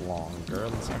much longer.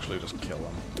 Let's actually just kill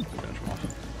him. Finish him off.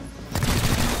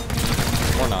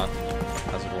 Or not,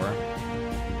 as it were.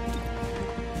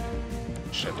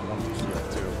 Shit, I want to heal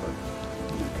too, but...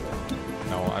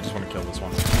 No, I just want to kill this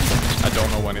one. I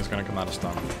don't know when he's gonna come out of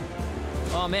stun.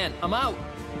 Oh man, I'm out.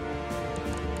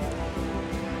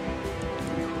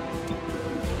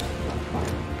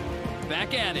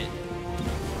 Back at it.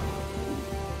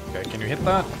 Okay, can you hit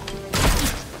that?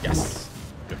 Yes.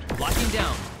 Good. Locking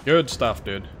down. Good stuff,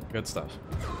 dude. Good stuff.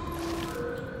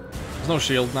 There's no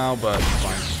shield now, but it's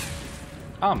fine.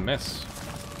 Ah, miss.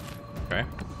 Okay.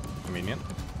 Convenient.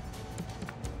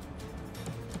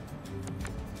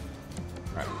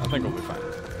 Alright, I think we'll be fine.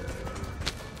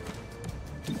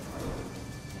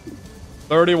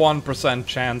 31%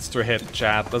 chance to hit,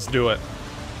 chat. Let's do it.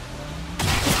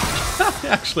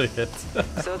 Actually hit.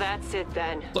 So that's it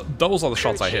then. Those are the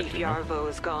shots I hit. Chief You know? Yarvo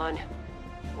is gone.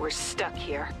 We're stuck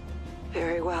here.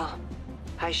 Very well.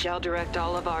 I shall direct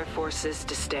all of our forces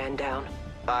to stand down.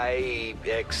 I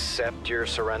accept your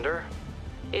surrender.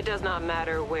 It does not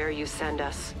matter where you send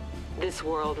us. This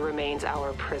world remains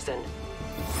our prison.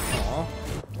 Aw.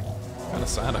 Kinda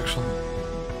sad, actually.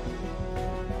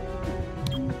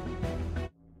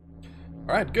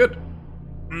 Alright, good.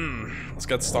 Let's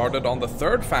get started on the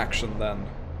third faction then.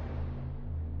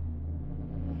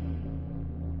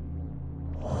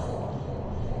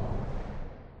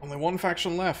 Only one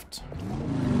faction left.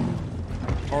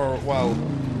 Or, well,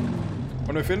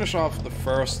 when we finish off the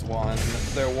first one,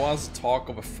 there was talk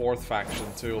of a fourth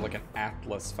faction too, like an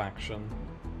Atlas faction.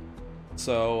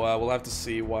 So we'll have to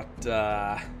see what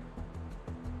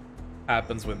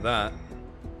happens with that.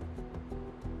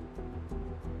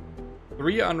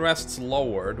 3 unrests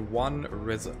lowered, 1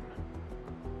 risen.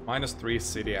 -3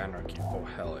 city anarchy. Oh,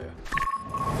 hell yeah.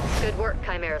 Good work,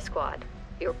 Chimera Squad.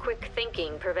 Your quick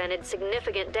thinking prevented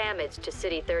significant damage to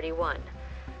City 31.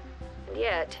 And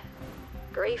yet,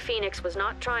 Grey Phoenix was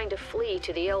not trying to flee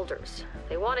to the Elders.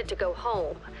 They wanted to go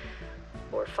home,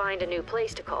 or find a new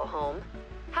place to call home.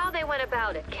 How they went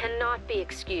about it cannot be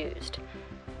excused,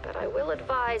 but I will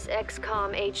advise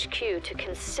XCOM HQ to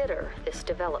consider this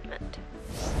development.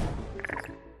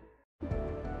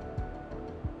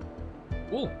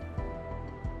 Cool.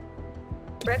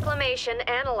 Reclamation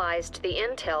analyzed the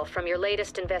intel from your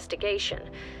latest investigation.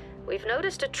 We've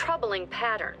noticed a troubling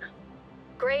pattern.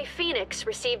 Grey Phoenix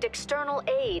received external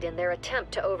aid in their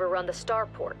attempt to overrun the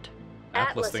starport.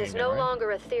 Atlas is no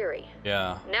longer a theory.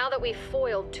 Yeah. Now that we've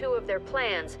foiled 2 of their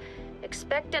plans,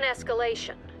 expect an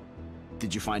escalation.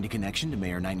 Did you find a connection to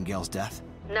Mayor Nightingale's death?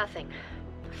 Nothing.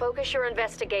 Focus your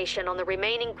investigation on the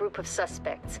remaining group of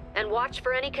suspects, and watch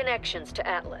for any connections to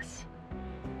Atlas.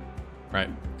 Right.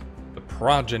 The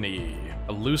Progeny.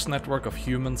 A loose network of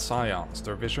human scions.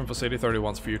 Their vision for City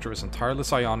 31's future is entirely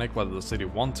psionic, whether the city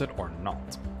wants it or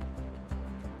not.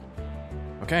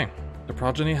 Okay. The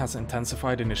Progeny has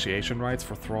intensified initiation rites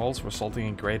for thralls, resulting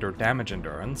in greater damage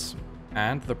endurance.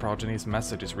 And the Progeny's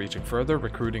message is reaching further,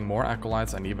 recruiting more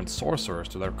acolytes and even sorcerers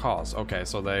to their cause. Okay,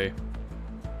 so they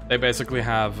basically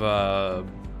have...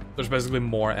 there's basically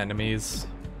more enemies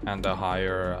and a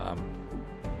higher...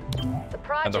 The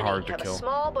Progeny have a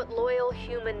small but loyal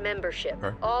human membership,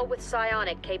 all with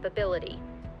psionic capability.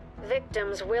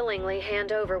 Victims willingly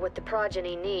hand over what the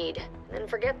Progeny need, then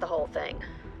forget the whole thing.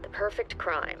 The perfect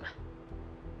crime.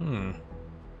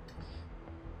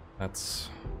 That's...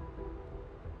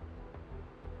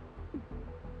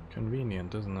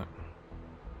 convenient, isn't it?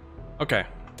 Okay.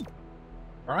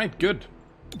 Alright, good.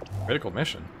 Critical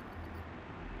mission.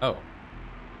 Oh.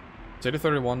 City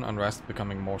 31 unrest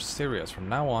becoming more serious. From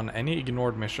now on, any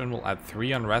ignored mission will add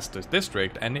 3 unrest to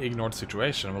district. Any ignored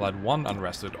situation will add 1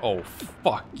 unrested. Oh,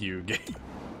 fuck you, game.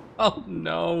 Oh,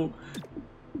 no.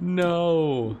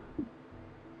 No.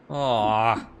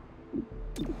 Aww.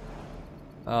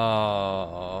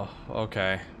 Oh,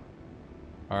 okay.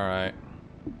 Alright.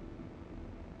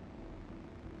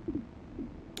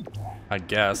 I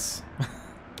guess.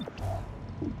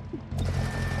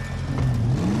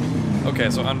 Okay,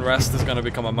 so unrest is gonna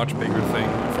become a much bigger thing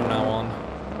from now on.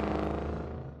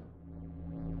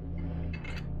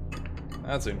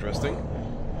 That's interesting.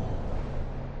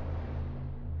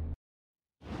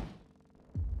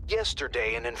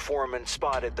 Yesterday, an informant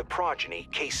spotted the progeny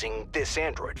casing this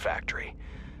android factory.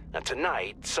 Now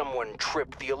tonight, someone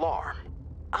tripped the alarm.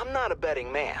 I'm not a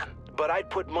betting man, but I'd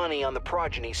put money on the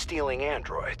progeny stealing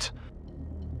androids.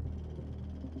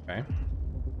 Okay.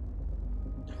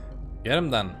 Get him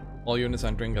then. All units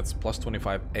entering gets plus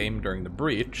 25 aim during the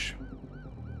breach.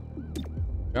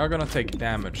 We are gonna take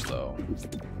damage though.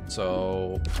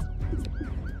 So...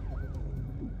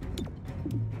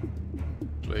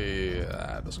 actually,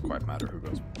 it doesn't quite matter who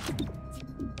goes.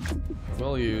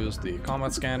 We'll use the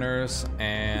combat scanners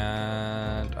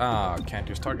and... ah, can't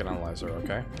use target analyzer,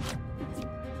 okay.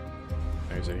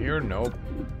 Can I use it here? Nope.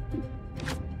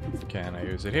 Can I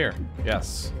use it here?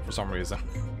 Yes, for some reason.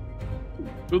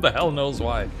 Who the hell knows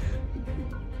why?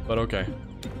 But okay.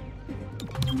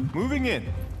 Moving in.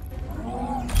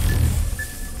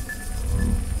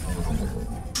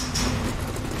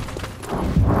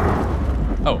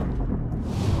 Oh.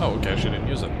 Oh, okay, she didn't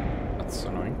use it. That's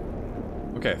annoying.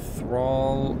 Okay,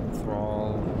 Thrall,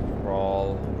 Thrall,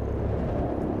 Thrall.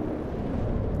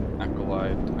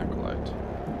 Acolyte, Acolyte.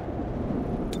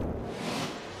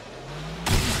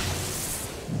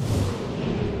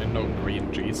 Didn't know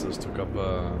Green Jesus took up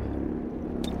a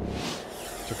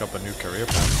new career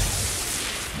path.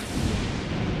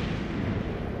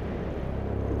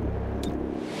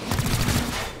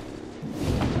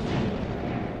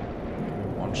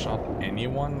 Shot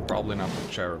anyone? Probably not the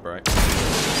Cherub, right?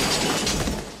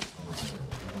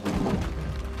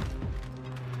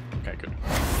 Okay, good.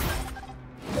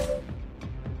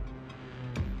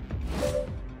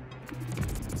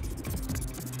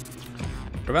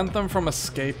 Prevent them from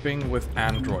escaping with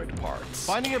android parts.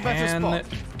 Finding a better spot.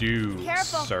 Do,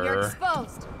 Careful, sir. you're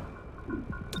exposed.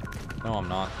 No, I'm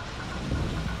not.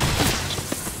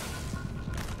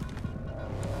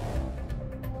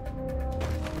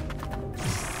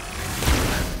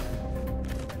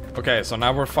 Okay, so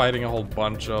now we're fighting a whole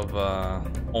bunch of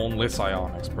only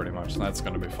psionics, pretty much. So that's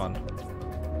gonna be fun.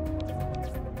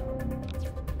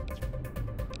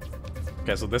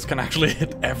 Okay, so this can actually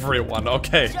hit everyone.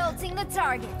 Okay. Jolting the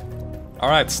target. All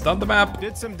right, stun the map.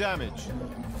 Did some damage.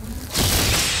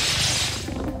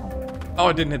 Oh,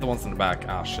 I didn't hit the ones in the back.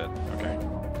 Ah, shit. Okay.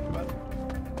 Too bad.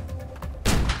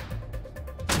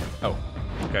 Oh.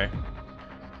 Okay.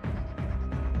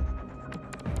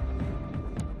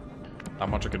 Not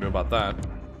much I can do about that.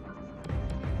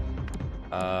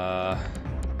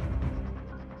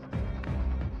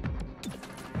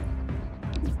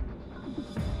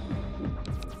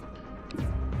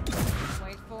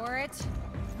 Wait for it.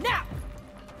 Now!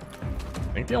 I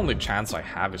think the only chance I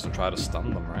have is to try to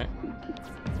stun them, right?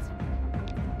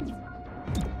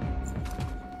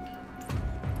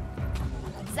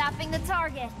 Zapping the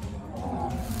target.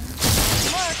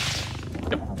 Mark.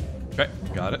 Yep. Okay,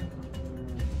 got it.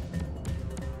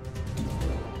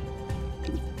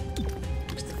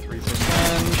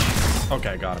 63%.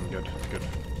 Okay, got him. Good, good.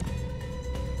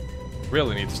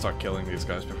 Really need to start killing these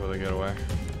guys before they get away.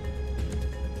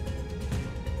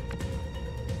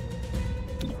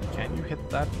 Can you hit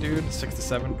that dude?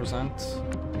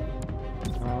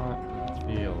 67%? Not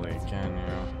really, can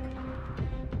you?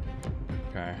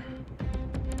 Okay.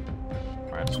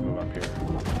 Alright, let's move up here.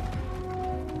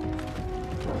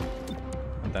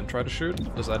 And then try to shoot?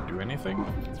 Does that do anything?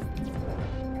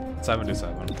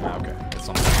 77. Ah, okay, it's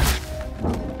on the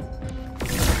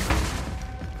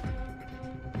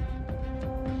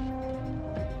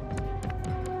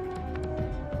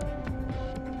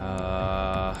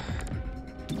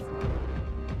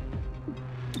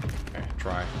okay,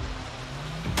 try.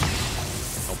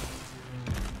 Nope.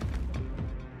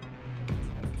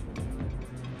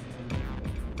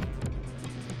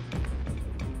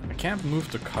 I can't move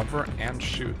to cover and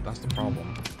shoot, that's the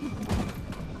problem.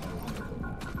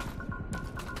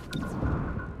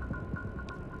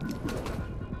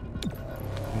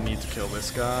 Need to kill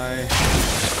this guy.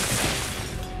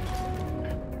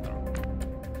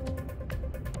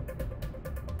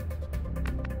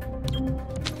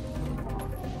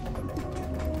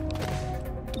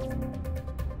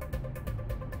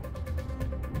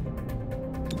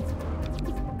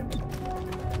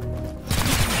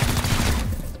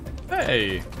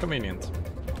 Hey, convenient.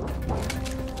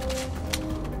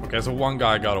 Okay, so one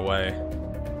guy got away.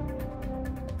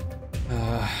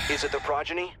 Is it the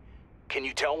progeny? Can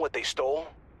you tell what they stole?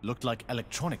 Looked like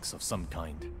electronics of some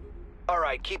kind.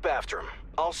 Alright, keep after them.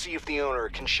 I'll see if the owner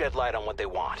can shed light on what they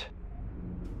want.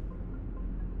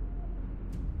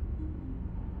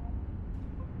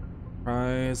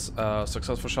 Prize,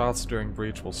 successful shots during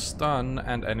breach will stun,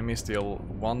 and enemies deal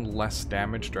 1 less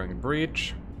damage during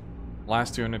breach.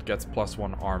 Last unit gets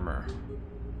 +1 armor.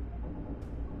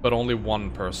 But only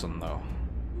one person, though.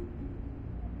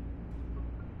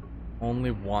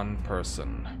 Only one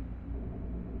person.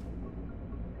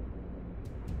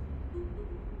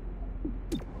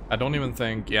 I don't even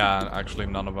think... Yeah, actually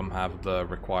none of them have the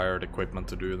required equipment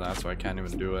to do that, so I can't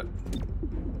even do it.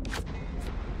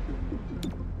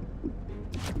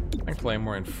 I think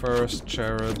Claymore in first,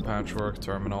 Cherub, Patchwork,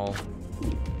 Terminal.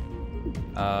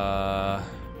 No.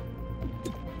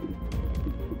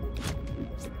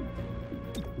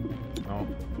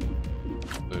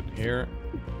 Do it here.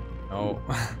 No.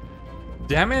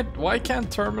 Damn it! Why can't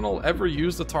Terminal ever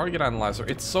use the target analyzer?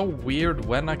 It's so weird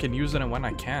when I can use it and when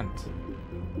I can't.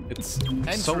 It's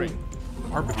so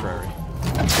arbitrary.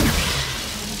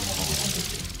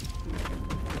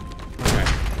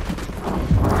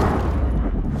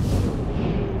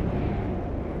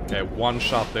 Okay, one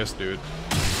shot this dude.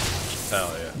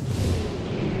 Hell yeah.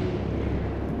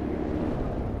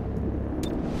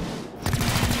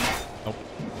 Nope.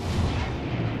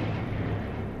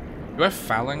 Do I have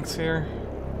phalanx here?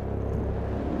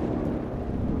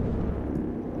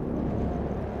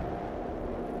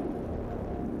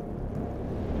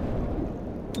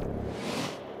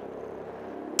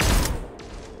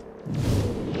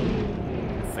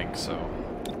 I think so.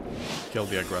 Kill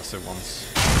the aggressive ones.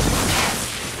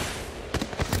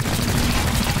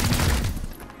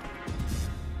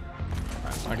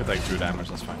 I can take 2 damage,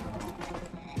 that's fine.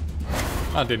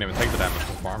 I didn't even take the damage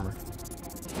with armor.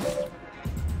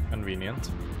 Convenient.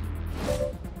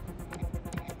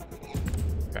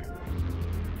 Okay.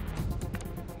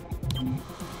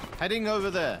 Heading over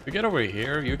there. If you get over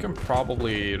here, you can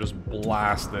probably just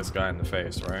blast this guy in the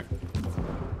face, right?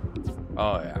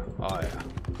 Oh yeah, oh yeah.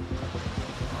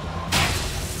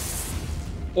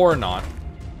 Or not.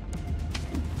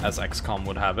 As XCOM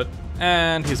would have it.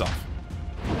 And he's off.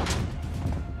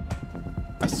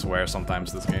 I swear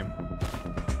sometimes this game.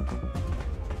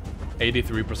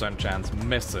 83% chance,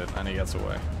 miss it, and he gets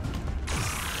away.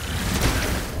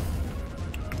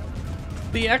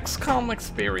 The XCOM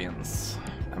experience.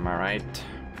 Am I right?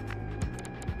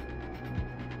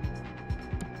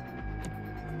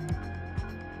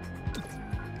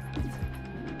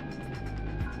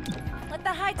 Let the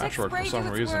high-tech Patchwork, spray for some do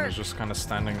its reason, work. is just kind of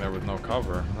standing there with no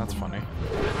cover. That's funny.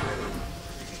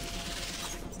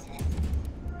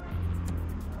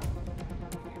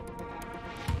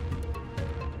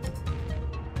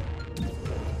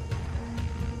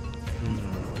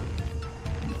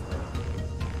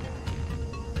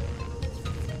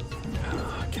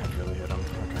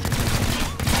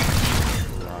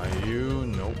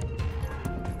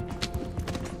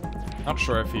 Not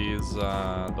sure if he's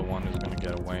the one who's gonna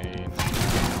get away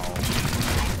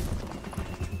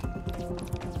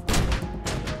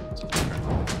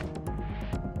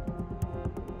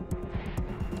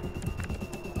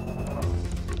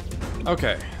now.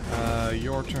 Okay,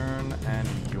 your turn and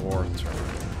your turn.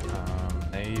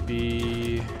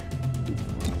 Maybe...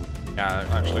 Yeah,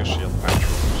 actually shield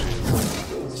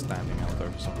Patchwork. She's standing out there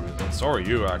for some reason. So are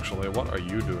you, actually. What are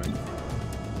you doing?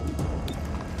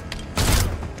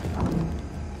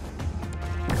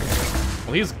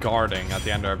 Well, he's guarding at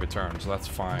the end of every turn, so that's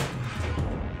fine.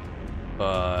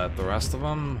 But the rest of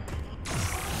them...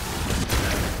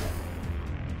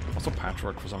 Also,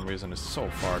 Patchwork, for some reason, is so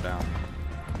far down.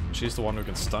 She's the one who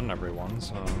can stun everyone,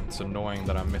 so it's annoying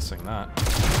that I'm missing that.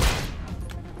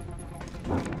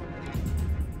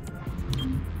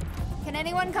 Can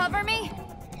anyone cover me?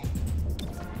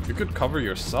 You could cover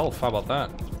yourself, how about that?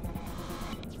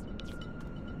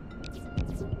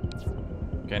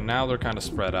 Okay, now they're kind of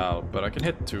spread out, but I can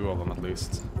hit 2 of them at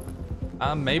least.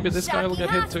 Maybe this guy will get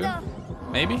hit too?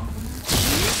 Maybe? You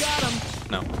got him.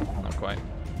 No, not quite.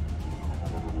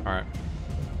 Alright.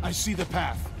 I see the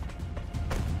path.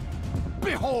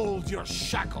 Behold your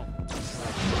shackle.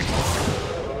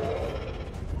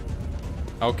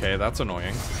 Okay, that's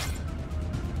annoying.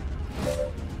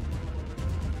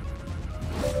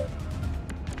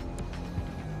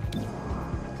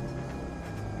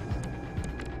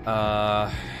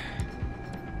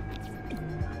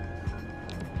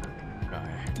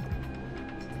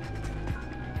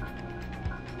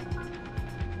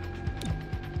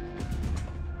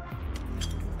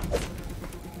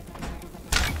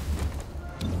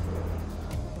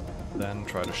 Then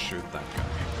try to shoot that guy.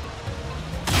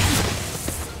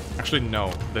 Actually,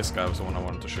 no. This guy was the one I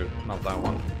wanted to shoot, not that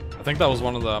one. I think that was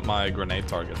one of my grenade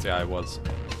targets. Yeah, it was.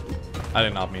 I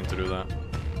did not mean to do that.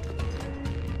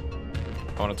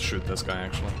 I wanted to shoot this guy,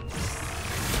 actually.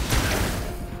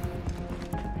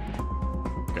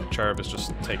 Okay, Cherub is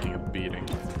just taking a beating.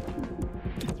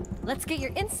 Let's get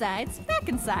your insides back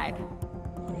inside.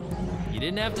 You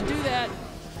didn't have to do that.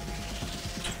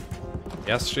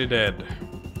 Yes, she did.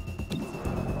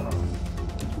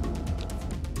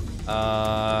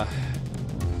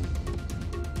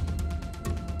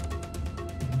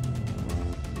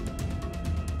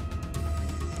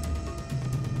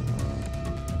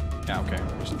 Yeah, okay.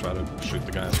 Just try to shoot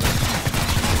the guy.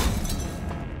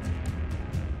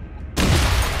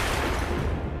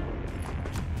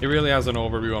 He really has an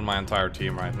overview on my entire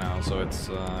team right now, so it's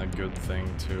a good thing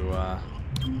to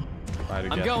try to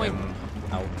get him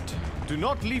out. Do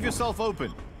not leave yourself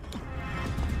open.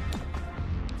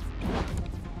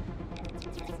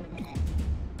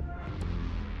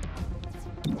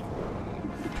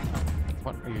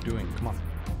 What are you doing? Come on.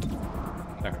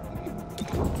 There.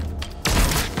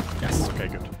 Yes, okay,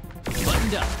 good.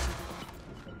 Buttoned up.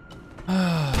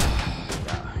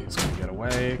 Yeah, he's gonna get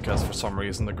away, because for some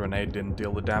reason the grenade didn't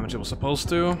deal the damage it was supposed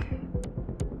to.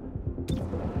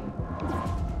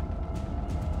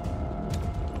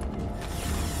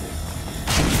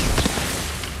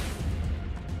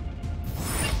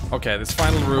 Okay, this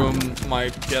final room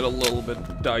might get a little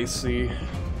bit dicey.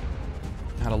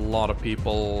 Had a lot of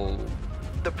people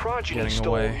The progeny getting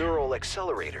stole away. neural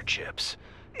accelerator chips.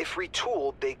 If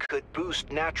retooled, they could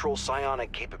boost natural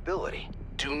psionic capability.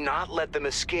 Do not let them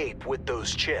escape with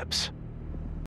those chips.